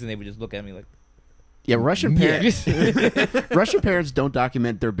do things, and they would just look at me like. Yeah, Russian parents. Russian parents don't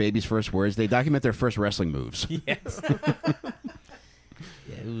document their baby's first words; they document their first wrestling moves. Yes.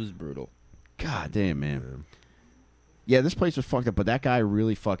 Yeah, it was brutal. God damn, man. Yeah, this place was fucked up, but that guy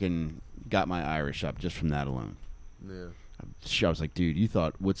really fucking got my Irish up just from that alone. Yeah. I was like, dude, you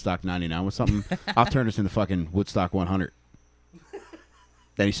thought Woodstock 99 was something? I'll turn this into fucking Woodstock 100.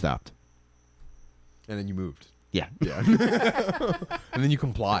 Then he stopped. And then you moved. Yeah. Yeah. And then you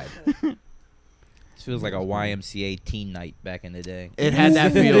complied. This feels like a YMCA teen night back in the day. It had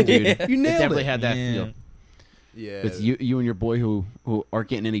that feel, dude. Yeah. You nailed It definitely it. had that Yeah. feel. Yeah. With you and your boy who aren't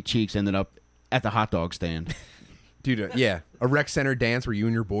getting any cheeks ended up at the hot dog stand. Dude, yeah. A rec center dance where you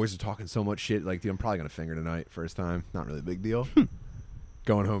and your boys are talking so much shit. Like, dude, I'm probably going to finger tonight. First time. Not really a big deal.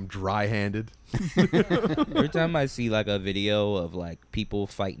 Going home dry-handed. Every time I see like a video of like people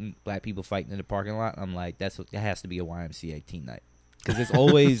fighting, black people fighting in the parking lot, I'm like, that has to be a YMCA teen night, because it's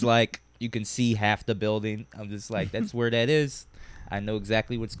always like you can see half the building. I'm just like, that's where that is. I know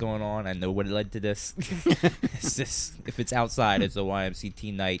exactly what's going on. I know what led to this. It's just, if it's outside, it's a YMCA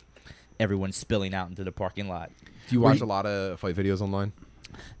teen night. Everyone's spilling out into the parking lot. Do you watch a lot of fight videos online?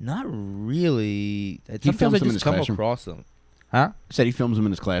 Not really. He Sometimes films I them in just his come classroom. across them. Huh? Said he films them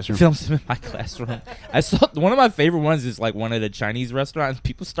in his classroom. Films them in my classroom. I saw one of my favorite ones is like one of the Chinese restaurants.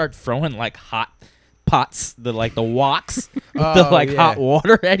 People start throwing like hot pots, the woks, with the Oh, like yeah. hot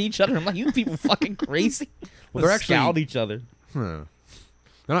water at each other. I'm like, you people fucking crazy. Well, they're actually- scout each other. Huh.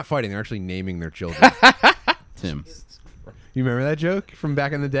 They're not fighting. They're actually naming their children. Tim, You remember that joke from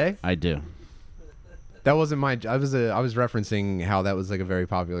back in the day? I do. That wasn't my. I was referencing how that was like a very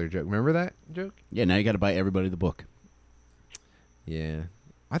popular joke. Remember that joke? Yeah, now you got to buy everybody the book. Yeah,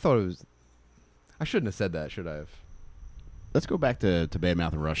 I thought it was. I shouldn't have said that, should I have? Let's go back to Bad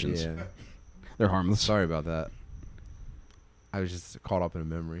Mouth Russians. Yeah. They're harmless. Sorry about that. I was just caught up in a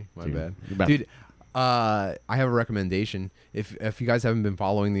memory. My Dude, bad, you're about- dude. I have a recommendation. If you guys haven't been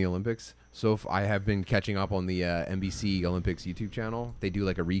following the Olympics, so if I have been catching up on the NBC Olympics YouTube channel. They do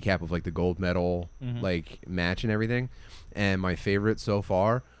like a recap of like the gold medal like match and everything. And my favorite so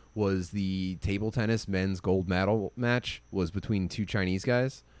far was the table tennis men's gold medal match was between two Chinese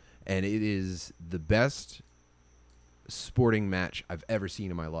guys, and it is the best sporting match I've ever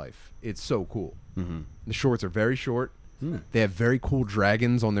seen in my life. It's so cool. Mhm. The shorts are very short. They have very cool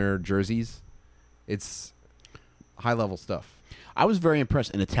dragons on their jerseys. It's high level stuff. I was very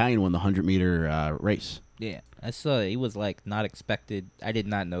impressed. An Italian won the 100-meter race. Yeah, I saw it. It was like not expected. I did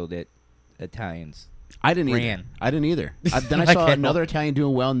not know that Italians. I didn't Ran. either. I didn't either. Then I Like saw hell. another Italian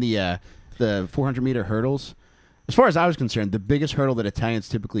doing well in the 400-meter hurdles. As far as I was concerned, the biggest hurdle that Italians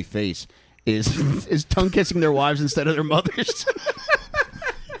typically face is tongue kissing their wives instead of their mothers.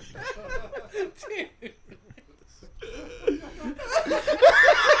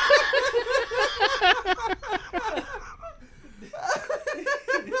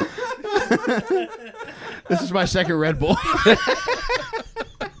 This is my second Red Bull.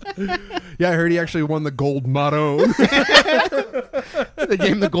 Yeah, I heard he actually won the gold motto. They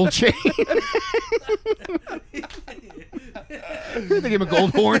gave him the gold chain. They gave him a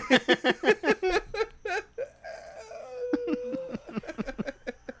gold horn.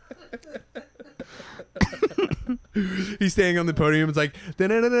 He's standing on the podium. It's like.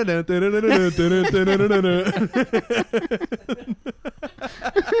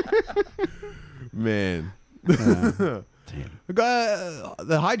 Man. Damn.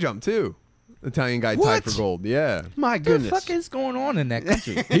 The high jump, too. Italian guy tied What? for gold. Yeah. My What the goodness. fuck is going on in that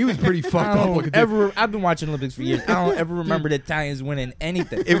country? He was pretty fucked I up. don't Look at ever. I've been watching Olympics for years. I don't ever remember the Italians winning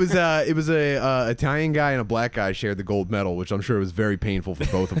anything. It was a Italian guy and a black guy shared the gold medal, which I'm sure was very painful for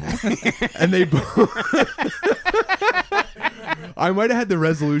both of them. And they both. I might have had the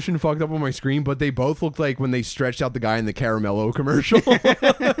resolution fucked up on my screen, but they both looked like when they stretched out the guy in the Caramello commercial.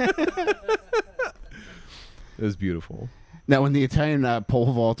 It was beautiful. Now, when the Italian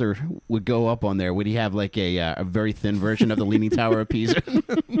pole vaulter would go up on there, would he have like a very thin version of the Leaning Tower of Pisa?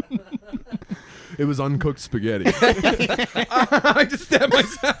 It was uncooked spaghetti. I just stabbed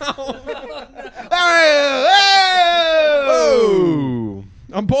myself. Oh!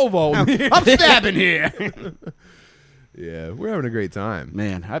 I'm pole vaulting. I'm stabbing here. Yeah, we're having a great time.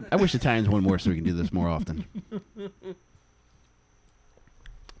 Man, I wish Italians won more so we can do this more often.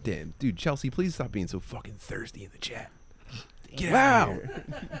 Damn, dude, Chelsea, please stop being so fucking thirsty in the chat. Get Wow. out of here.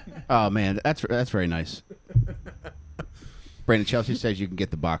 Oh man, that's very nice. Brandon, Chelsea says you can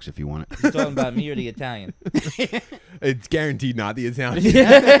get the box if you want it. You talking about me or the Italian? It's guaranteed not the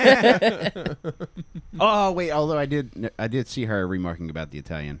Italian. Oh wait, although I did see her remarking about the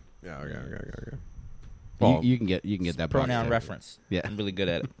Italian. Yeah, okay. Well, you can get that Pronoun broad. reference. Yeah. I'm really good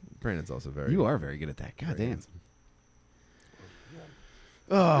at it. Brandon's also very. You are very good at that. God very damn. handsome.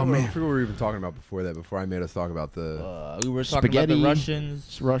 Oh I man. forget what we were even talking about before that. Before I made us talk about the. We were talking about Spaghetti. the Russians.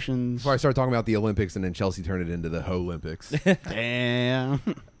 It's Russians. Before I started talking about the Olympics, and then Chelsea turned it into the Ho Olympics. Damn.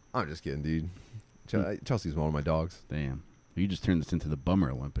 I'm just kidding, dude. Chelsea's one of my dogs. Damn. You just turned this into the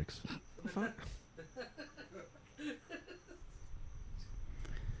Bummer Olympics.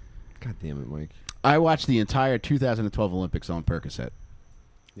 God damn it, Mike. I watched the entire 2012 Olympics on Percocet.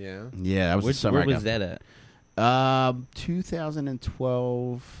 Yeah. Yeah, that was the Which, summer. where I was got that at?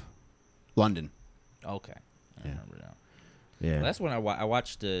 2012 London. Okay. I Yeah. remember now. Yeah. Well, that's when I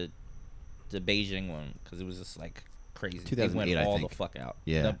watched the Beijing one because it was just like crazy. They 2008, went I all think. the fuck out.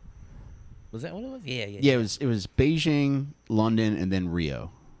 Yeah. Was that what it was? Yeah. Yeah, it was Beijing, London, and then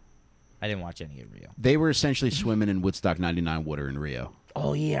Rio. I didn't watch any of Rio. They were essentially swimming in Woodstock 99 water in Rio.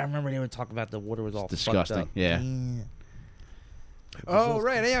 Oh yeah, I remember they were talking about the water was all disgusting. fucked up. Yeah. Oh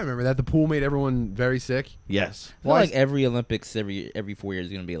right, yeah, I remember that. The pool made everyone very sick. Yes. I feel like every Olympics every 4 years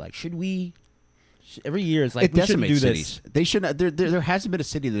is gonna be like, should we? Every year it's like It we shouldn't do decimates this. cities. They should not. There hasn't been a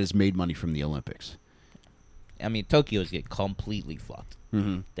city that has made money from the Olympics. I mean, Tokyo's get completely fucked.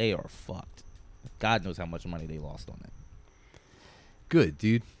 Mm-hmm. They are fucked. God knows how much money they lost on Good,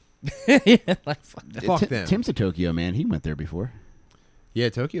 dude. that. Yeah, like fuck that. Fuck them. Tim's to Tokyo, man. He went there before. Yeah,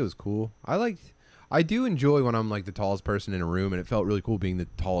 Tokyo was cool. I do enjoy when I'm like the tallest person in a room, and it felt really cool being the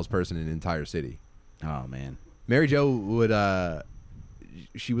tallest person in an entire city. Oh man. Mary Jo would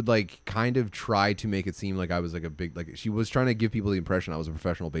she would like kind of try to make it seem like I was like a big, like she was trying to give people the impression I was a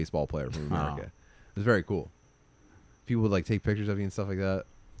professional baseball player from America. It was very cool. People would like take pictures of you and stuff like that.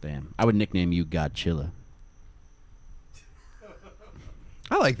 Damn. I would nickname you Godzilla.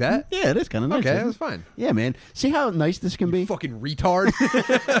 I like that. Yeah, it is kind of nice. Okay, isn't that it? was fine. Yeah, man. See how nice this can be? Fucking retard.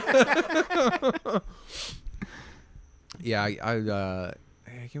 Yeah, I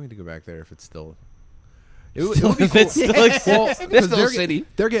can't wait to go back there if it's still. It would be If cool. it's still Well, exists. 'cause still they're, a city.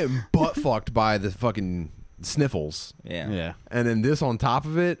 they're getting butt fucked by the fucking sniffles, Yeah. Yeah. and then this on top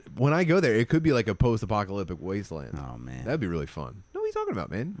of it. When I go there, it could be like a post-apocalyptic wasteland. Oh man. That'd be really fun. What are you talking about,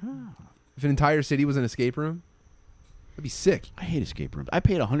 man? If an entire city was an escape room, that'd be sick. I hate escape rooms. I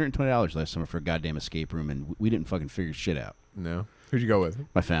paid $120 last summer for a goddamn escape room, and we didn't fucking figure shit out. No, who'd you go with?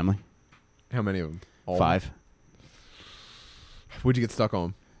 My family. How many of them? All 5. of them? What'd you get stuck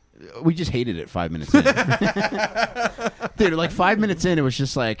on? We just hated it 5 minutes in. Dude, like 5 minutes in, it was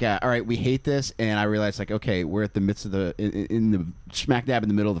just like, all right, we hate this. And I realized, like, okay, we're at the midst of in the smack dab in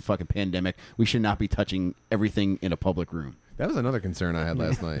the middle of the fucking pandemic. We should not be touching everything in a public room. That was another concern I had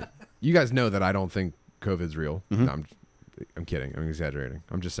last night. You guys know that I don't think COVID's real. Mhm. No, I'm kidding. I'm exaggerating.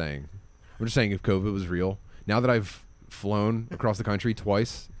 I'm just saying if COVID was real, now that I've flown across the country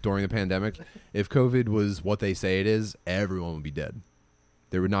twice during the pandemic, if COVID was what they say it is, everyone would be dead.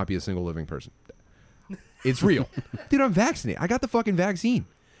 There would not be a single living person. It's real. Dude, I'm vaccinated. I got the fucking vaccine.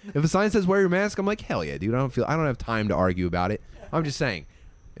 If a sign says wear your mask, I'm like, hell yeah, dude. I don't have time to argue about it. I'm just saying,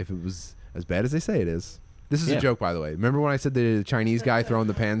 if it was as bad as they say it is. This is Yeah. a joke, by the way. Remember when I said the Chinese guy throwing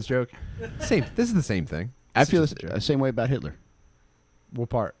the pans joke? Same. This is the same thing. I This feel is the just a joke. same way about Hitler. What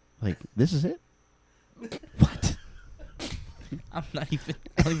part? Like, this is it? What? I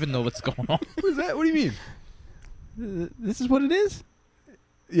don't even know what's going on. What is that? What do you mean? This is what it is?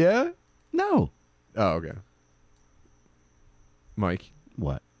 Yeah? No. Oh, okay. Mike,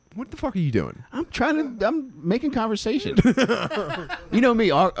 What? what the fuck are you doing? I'm making conversation. You know me,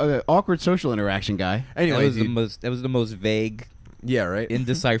 awkward social interaction guy. Anyway, That was the most vague, yeah, right?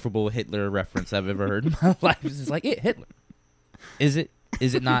 indecipherable Hitler reference I've ever heard in my life. It's just like, Hitler. Is it?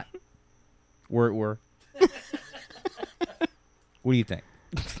 Is it not? Were. What do you think?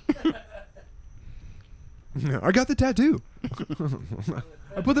 I got the tattoo.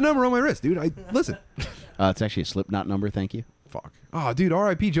 I put the number on my wrist, dude. Listen. It's actually a Slipknot number, thank you. Fuck. Oh, dude,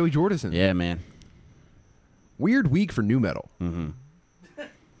 R.I.P. Joey Jordison. Yeah, man. Weird week for new metal. Mm-hmm.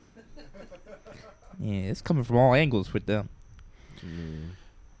 Yeah, it's coming from all angles with them.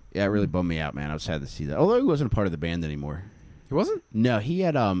 Yeah, it really bummed me out, man. I was sad to see that. Although he wasn't a part of the band anymore. He wasn't? No, he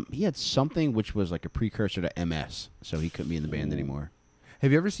had something which was like a precursor to MS, so he couldn't be in the band anymore.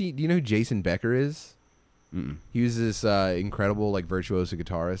 Have you ever seen, do you know who Jason Becker is? Mm-mm. He was this incredible like virtuoso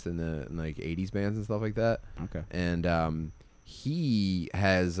guitarist in like 80s bands and stuff like that. Okay. And he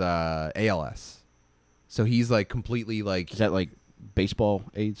has ALS. So he's like completely like Is that like baseball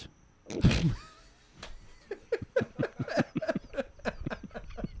AIDS?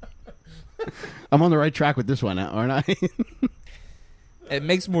 I'm on the right track with this one, aren't I? It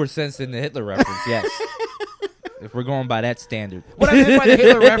makes more sense than the Hitler reference, yes. If we're going by that standard. What I meant by the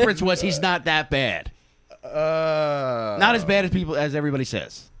Hitler reference was he's not that bad. Not as bad as everybody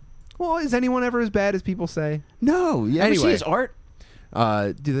says. Well, is anyone ever as bad as people say? No. You ever see Anyway. his art?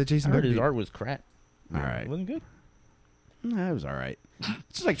 Dude, that Jason I heard his Becker. art was crap. All right. It wasn't good. It was all right.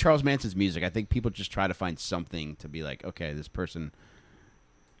 It's just like Charles Manson's music. I think people just try to find something to be like, okay, this person.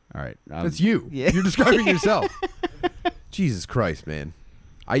 All right. That's you. Yeah. You're describing yourself. Jesus Christ, man.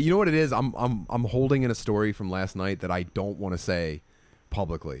 You know what it is? I'm holding in a story from last night that I don't want to say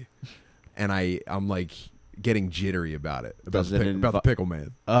publicly, and I'm like getting jittery about it. About the Pickle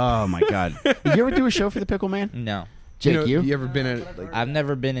Man. Oh my God! Did you ever do a show for the Pickle Man? No. Jake, you ever been in? Like, I've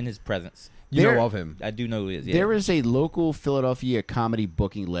never been in his presence. you There- know of him? I do know who he is. Yeah. There is a local Philadelphia comedy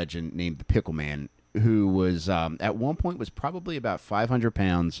booking legend named the Pickle Man who was at one point was probably about 500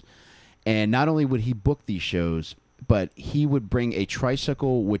 pounds, and not only would he book these shows, but he would bring a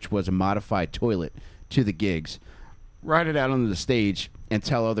tricycle, which was a modified toilet, to the gigs, ride it out onto the stage, and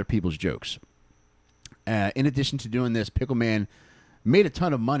tell other people's jokes. In addition to doing this, Pickle Man made a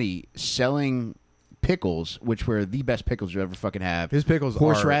ton of money selling pickles, which were the best pickles you ever fucking have. His pickles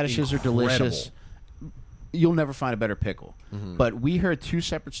Horseradishes are incredible. delicious. You'll never find a better pickle. But we heard two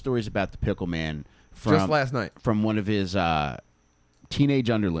separate stories about the Pickle Man from Just last night. from one of his former teenage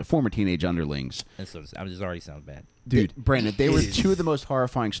underlings. And so I'm just already sounds bad. Dude, Brandon, they were is- two of the most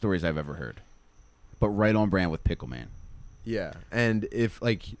horrifying stories I've ever heard. But right on brand with Pickle Man. Yeah, and if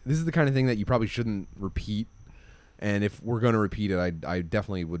like this is the kind of thing that you probably shouldn't repeat, and if we're going to repeat it, I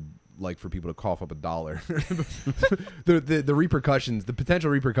definitely would like for people to cough up $1. the repercussions, the potential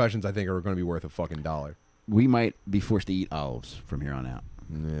repercussions, I think are going to be worth a fucking $1. We might be forced to eat olives from here on out.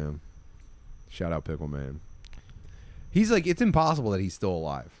 Yeah. Shout out Pickle Man. He's like, it's impossible that he's still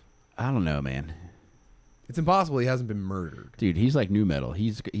alive. I don't know, man. It's impossible he hasn't been murdered. Dude, he's like new metal.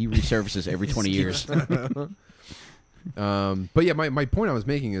 He resurfaces every 20 years. But yeah, my point I was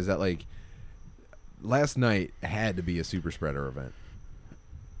making is that like last night had to be a super spreader event.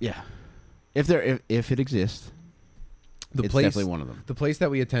 Yeah. If it exists, The it's place, definitely one of them. The place that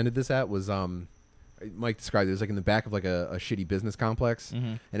we attended this at was Mike described it. It was like in the back of like a shitty business complex,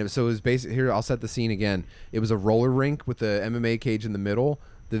 and it was basically here. I'll set the scene again. It was a roller rink with the MMA cage in the middle.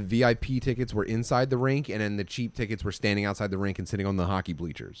 The VIP tickets were inside the rink, and then the cheap tickets were standing outside the rink and sitting on the hockey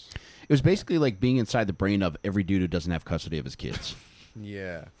bleachers. It was basically like being inside the brain of every dude who doesn't have custody of his kids.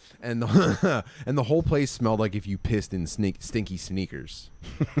 Yeah, and the and the whole place smelled like if you pissed in stinky sneakers.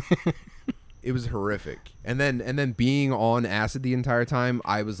 It was horrific. And then being on acid the entire time,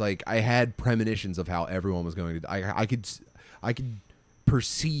 I was like, I had premonitions of how everyone was going to. I could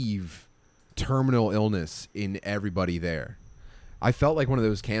perceive terminal illness in everybody there. I felt like one of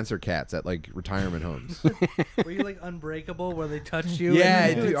those cancer cats at like retirement homes. Were you like unbreakable where they touch you? Yeah,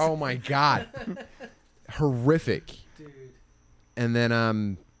 and dude, oh my god, horrific. dude. And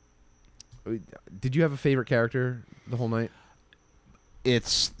then, did you have a favorite character the whole night?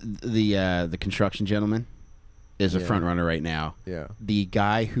 It's the construction gentleman is a Yeah. front runner right now. Yeah. The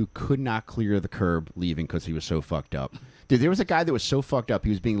guy who could not clear the curb leaving because he was so fucked up. Dude, there was a guy that was so fucked up. He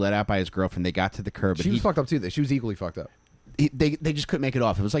was being let out by his girlfriend. They got to the curb. She and was fucked up too. She was equally fucked up. they just couldn't make it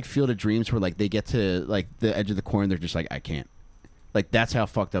off. It was like Field of Dreams where like they get to like the edge of the corner and they're just like, I can't. Like that's how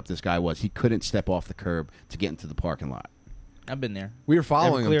fucked up this guy was. He couldn't step off the curb to get into the parking lot. I've been there. We were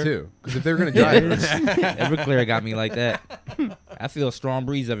following them Everclear. too, because if they were going to drive, Everclear got me like that. I feel a strong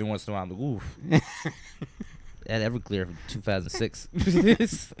breeze every once in a while. I'm like, oof. That Everclear from 2006.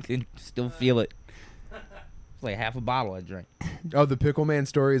 I can still feel it. It's like half a bottle I drank. oh, the Pickle Man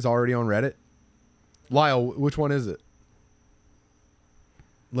story is already on Reddit. Lyle, which one is it?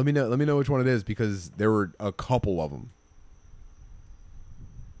 Let me know which one it is, because there were a couple of them.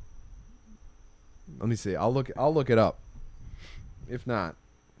 Let me see. I'll look it up. If not,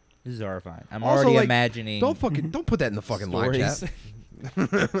 This is horrifying. I'm Also, already like, imagining. don't put that in the fucking live chat.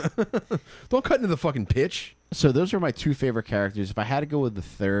 stories. Don't cut into the fucking pitch. So those are my two favorite characters. If I had to go with the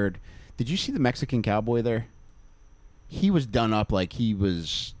third, did you see the Mexican cowboy there? He was done up like he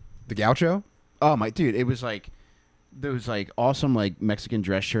was. The Gaucho. Oh my dude! It was like those like awesome like Mexican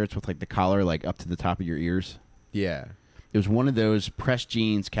dress shirts with like the collar like up to the top of your ears. Yeah. It was one of those pressed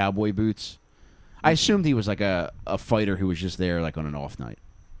jeans, cowboy boots. I assumed he was like a fighter who was just there like on an off night.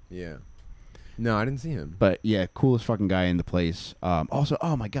 Yeah. No, I didn't see him. But yeah, coolest fucking guy in the place. Also,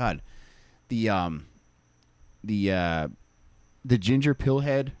 oh my god, the ginger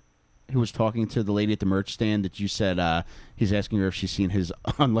pillhead who was talking to the lady at the merch stand that you said he's asking her if she's seen his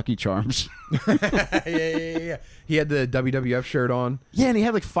Unlucky Charms. yeah. He had the WWF shirt on. Yeah, and he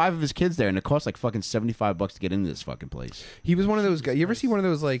had like 5 of his kids there, and it cost like fucking $75 to get into this fucking place. He was one of those guys. You ever see one of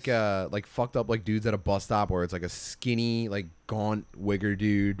those like fucked up like dudes at a bus stop where it's like a skinny like gaunt wigger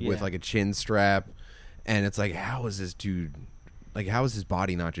dude with Yeah. like a chin strap, And it's like, how is this dude, like, how is his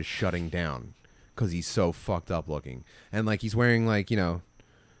body not just shutting down? Because he's so fucked up looking. And, like, he's wearing, like, you know,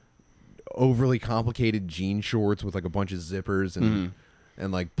 overly complicated jean shorts with, like, a bunch of zippers and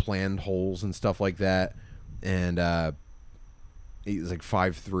like, planned holes and stuff like that. And he's, like,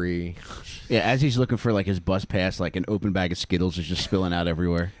 5'3". Yeah, as he's looking for, like, his bus pass, like, an open bag of Skittles is just spilling out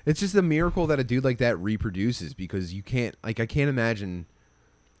everywhere. It's just a miracle that a dude like that reproduces, because you can't, like, I can't imagine,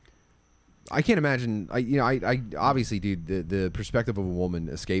 I obviously, dude, the perspective of a woman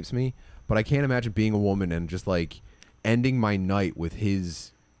escapes me, but I can't imagine being a woman and just, like, ending my night with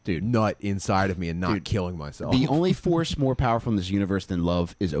his nut inside of me and not killing myself. The only force more powerful in this universe than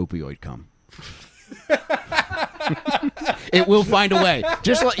love is opioid cum. It will find a way.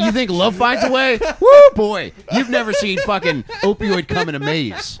 Just like you think love finds a way? Woo, boy. You've never seen fucking opioid cum in a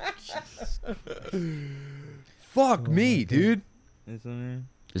maze. Fuck me, dude. It's on there.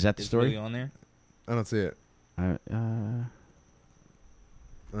 Is that the It's story? really on there. I don't see it. Uh, I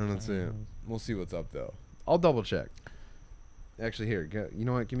don't see it. We'll see what's up though. I'll double check. Actually, here, you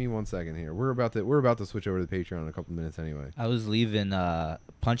know what? Give me 1 second here. We're about to switch over to the Patreon in a couple minutes anyway. I was leaving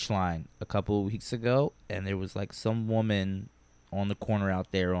Punchline a couple weeks ago, and there was like some woman on the corner out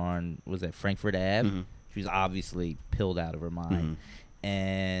there on, was that Frankfurt Ave? Mhm. She was obviously pilled out of her mind,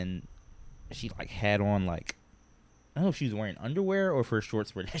 and she like had on like, I don't know if she was wearing underwear or if her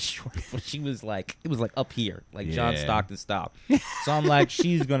shorts were that short, but she was like, it was like up here, like John Yeah. Stockton style. So I'm like,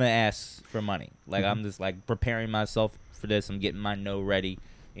 she's gonna ask for money. Like I'm just like preparing myself for this. I'm getting my no ready,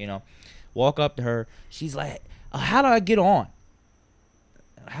 you know. Walk up to her. She's like, how do I get on?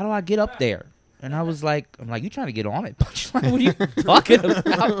 How do I get up there? And I was like, I'm like, you trying to get on it? Punchline? What are you talking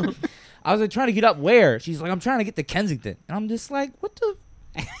about? I was like, trying to get up where? She's like, I'm trying to get to Kensington. And I'm just like, what the?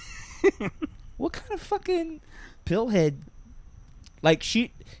 What kind of fucking pillhead? Like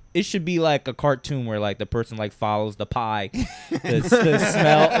it should be like a cartoon where like the person like follows the pie, the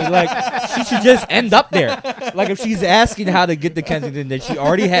smell. Like she should just end up there. Like if she's asking how to get to Kensington, then she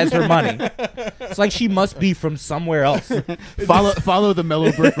already has her money. It's like she must be from somewhere else. Follow the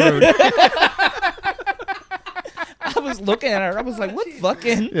Mellow Brick Road. I was looking at her. I was like,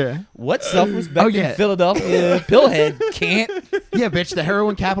 Yeah. what self-respecting Oh, yeah. Philadelphia pillhead can't? Yeah, bitch, the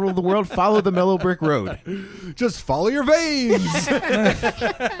heroin capital of the world. Follow the Mellow Brick Road. Just follow your veins.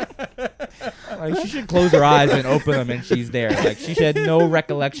 Like she should close her eyes and open them, and she's there. Like she had no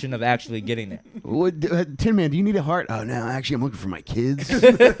recollection of actually getting there. Tin Man, do you need a heart? Oh, no, actually, I'm looking for my kids.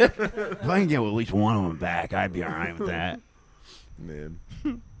 If I can get at least one of them back, I'd be all right with that. Man,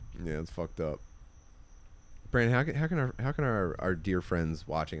 yeah, it's fucked up. Brandon, how can our dear friends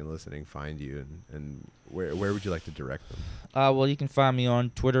watching and listening find you, and where would you like to direct them? Well, you can find me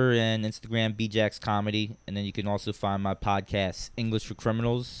on Twitter and Instagram, BJax Comedy, and then you can also find my podcast, English for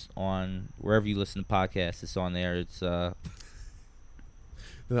Criminals, on wherever you listen to podcasts. It's on there. It's I'm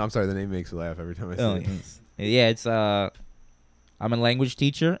sorry, the name makes me laugh every time I say oh, it. yeah, it's I'm a language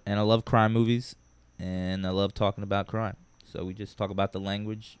teacher, and I love crime movies, and I love talking about crime. So we just talk about the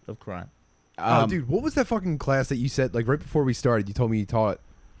language of crime. Oh, dude, what was that fucking class that you said, like, right before we started, you told me you taught?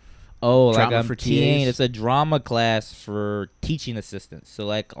 Oh, like Drama I'm for TAing. TAs? It's a drama class for teaching assistants. So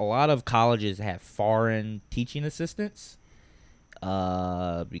like a lot of colleges have foreign teaching assistants,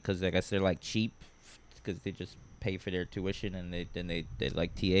 because like I said, they're like cheap, because they just pay for their tuition, and they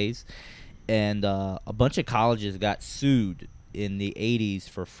like TAs, and a bunch of colleges got sued in the 80s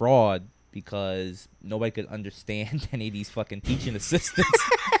for fraud because nobody could understand any of these fucking teaching assistants.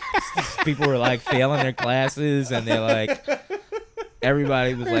 People were like failing their classes, and they're like,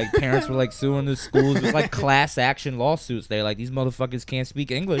 everybody was like, parents were like suing the schools. It was like class action lawsuits. They're like, these motherfuckers can't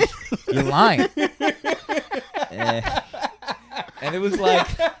speak English. You're lying. And it was like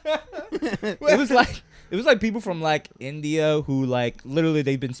people from like India who like literally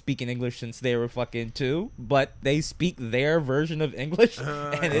they've been speaking English since they were fucking 2, but they speak their version of English,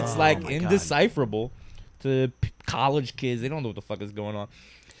 and it's like my indecipherable to college kids. They don't know what the fuck is going on.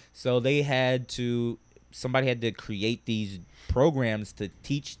 So somebody had to create these programs to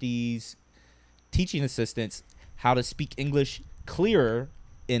teach these teaching assistants how to speak English clearer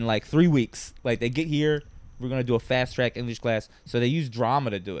in like 3 weeks. Like they get here, we're going to do a fast track English class. So they use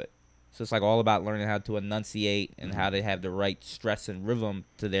drama to do it. So it's like all about learning how to enunciate and how to have the right stress and rhythm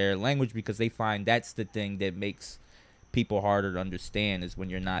to their language, because they find that's the thing that makes people harder to understand, is when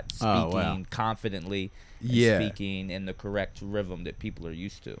you're not speaking confidently and speaking in the correct rhythm that people are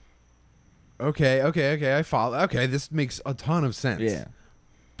used to. Okay, I follow. Okay, this makes a ton of sense. Yeah.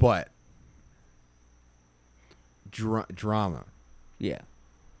 But drama. Yeah.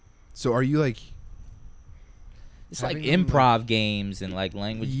 So are you like? It's like Having them, improv games and like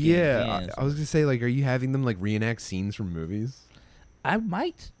language Yeah, games. I was gonna say, like, are you having them like reenact scenes from movies? I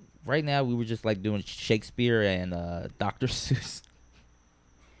might. Right now, we were just like doing Shakespeare and Dr. Seuss.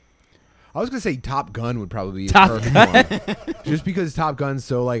 I was gonna say Top Gun would probably be a Top perfect one, just because Top Gun's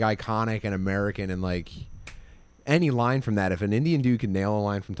so like iconic and American, and like any line from that. If an Indian dude could nail a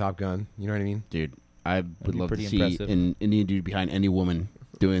line from Top Gun, you know what I mean? Dude, I would be love to pretty see impressive. an Indian dude behind any woman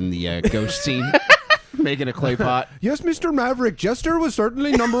doing the ghost scene, making a clay pot. Yes, Mr. Maverick, Jester was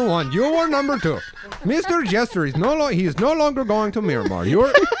certainly number one. You were number two. Mr. Jester is he is no longer going to Miramar.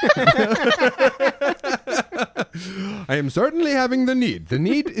 You're. I am certainly having the need. The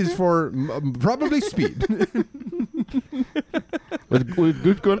need is for probably speed. With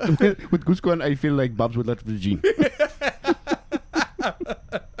Goose Gun, I feel like Bob's without Virgin.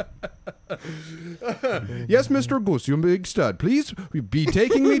 Yes, Mr. Goose, you big stud. Please be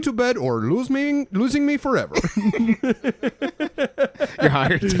taking me to bed or losing me forever. You're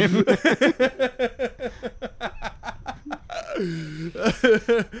hired, Tim.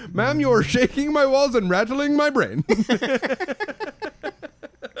 Ma'am, you are shaking my walls and rattling my brain.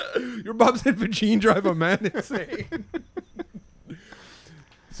 Your Bob's and Vagine drive a man insane.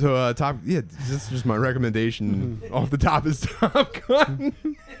 So, this is just my recommendation off the top is Top Gun.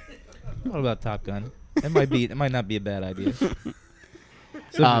 What about Top Gun? It might not be a bad idea.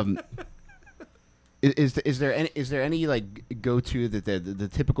 So, Is there any like go to that the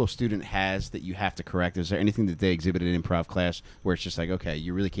typical student has that you have to correct? Is there anything that they exhibit in improv class where it's just like, okay,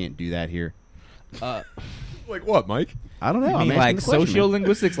 you really can't do that here? Like what, Mike? I don't know. you I'm mean asking like the question, man.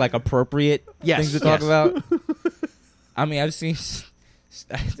 sociolinguistics, like appropriate Yes, things to talk yes. about? I mean, I've seen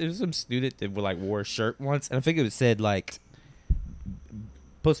there was some student that wore a shirt once, and I think it said like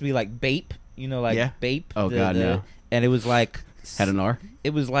supposed to be like BAPE, like Yeah. BAPE. Oh, God, no. And it was like Had an R.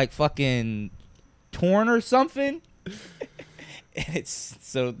 it was like fucking torn or something. And it's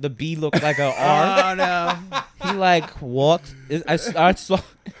so the B looked like a R. Oh no! He like walked. I saw.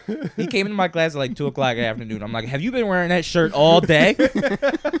 He came into my class at like 2:00 in the afternoon. I'm like, "Have you been wearing that shirt all day?"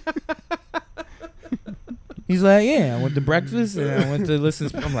 He's like, "Yeah, I went to breakfast and I went to listen."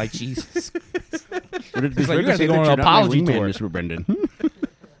 I'm like, "Jesus." It's like, you guys are going on an apology tour. Mr. Brendan.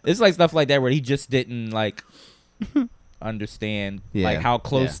 It's like stuff like that where he just didn't like understand like Yeah, how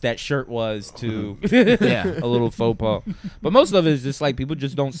close yeah. that shirt was to Yeah. a little faux pas. But most of it is just like people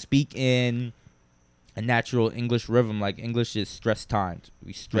just don't speak in a natural English rhythm. Like English is stress timed.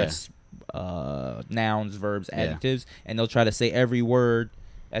 We stress nouns, verbs, Yeah. adjectives, and they'll try to say every word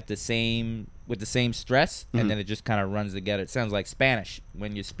with the same stress, Mhm. and then it just kind of runs together. It sounds like Spanish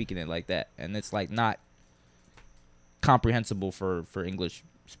when you're speaking it like that, and it's like not comprehensible for English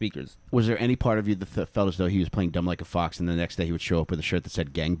speakers. Was there any part of you that felt as though he was playing dumb like a fox, and the next day he would show up with a shirt that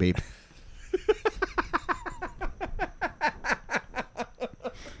said "Gang Babe"?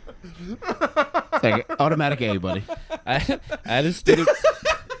 Like, automatic A, buddy. I had a student.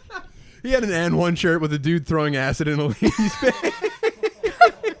 He had an N1 shirt with a dude throwing acid in a lady's face.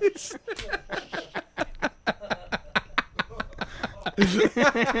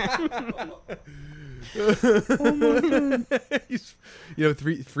 He's,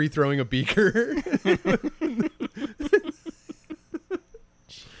 free throwing a beaker.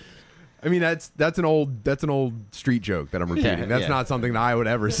 I mean, that's an old street joke that I'm repeating. Yeah, That's yeah. not something that I would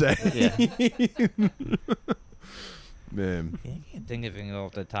ever say. Yeah. Man. I can't think of anything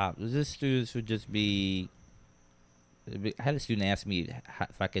off the top. This students would just be. I had a student ask me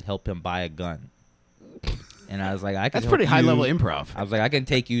if I could help him buy a gun, and I was like, "I can." That's help pretty high you. level improv. I was like, "I can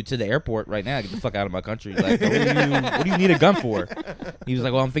take you to the airport right now. Get the fuck out of my country." He's like, what do you need a gun for? He was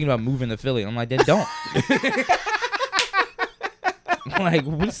like, "Well, I'm thinking about moving to Philly." I'm like, "Then don't." Like,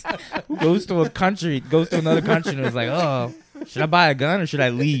 who goes to another country, and is like, "Oh, should I buy a gun or should I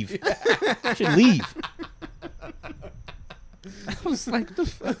leave?" I should leave. I was like, what the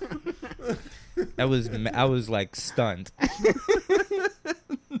fuck? I was like stunned.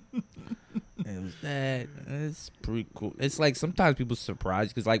 It was that. It's pretty cool. It's like sometimes people surprise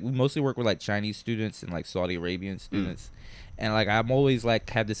because like we mostly work with like Chinese students and like Saudi Arabian students, and like I'm always like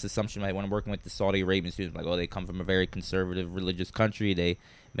have this assumption like when I'm working with the Saudi Arabian students, like, oh, they come from a very conservative religious country, they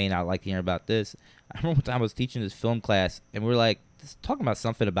may not like hearing about this. I remember one time I was teaching this film class and we were like talking about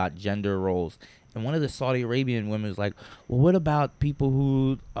something about gender roles. And one of the Saudi Arabian women was like, well, what about people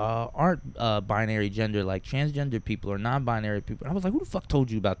who aren't binary gender, like transgender people or non-binary people? And I was like, who the fuck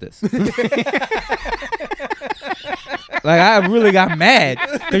told you about this? Like, I really got mad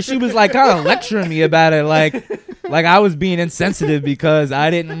because she was like kind of lecturing me about it. Like I was being insensitive because I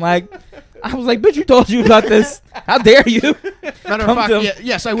didn't like. I was like, bitch, you told you about this. How dare you Matter Come of fact, to-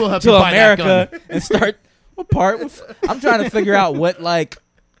 yes, I will help you to buy that gun. America and start I'm trying to figure out what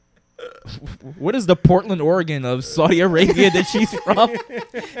is the Portland, Oregon of Saudi Arabia that she's from?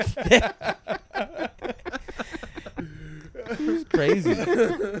 It's crazy.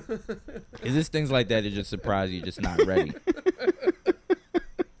 It's just things like that that just surprise you, just not ready.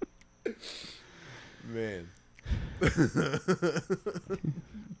 Man.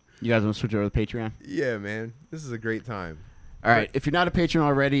 You guys want to switch over to Patreon? Yeah, man. This is a great time. All right. If you're not a patron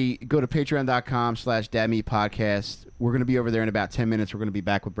already, go to patreon.com/dadmeatpodcast. We're going to be over there in about 10 minutes. We're going to be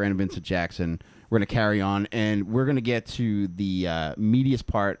back with Brandon Vincent Jackson. We're going to carry on, and we're going to get to the meatiest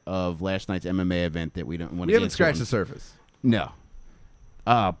part of last night's MMA event that we don't want to get We haven't into scratched on- the surface. No.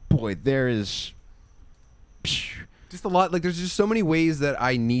 Boy, there is... Just a lot. Like, there's just so many ways that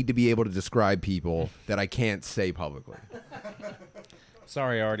I need to be able to describe people that I can't say publicly.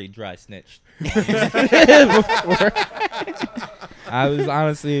 Sorry, I already dry snitched. Before. I was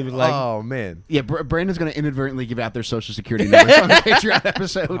honestly like, oh, man. Yeah, Brandon's going to inadvertently give out their social security numbers on the Patreon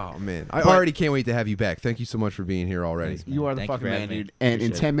episode. Oh, man. I already can't wait to have you back. Thank you so much for being here already. Thanks, man. You are the Thank you fucking for man, having me. dude. And in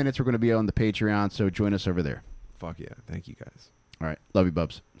Appreciate 10 minutes, we're going to be on the Patreon, so join us over there. Fuck yeah. Thank you, guys. All right. Love you,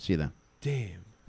 bubs. See you then. Damn.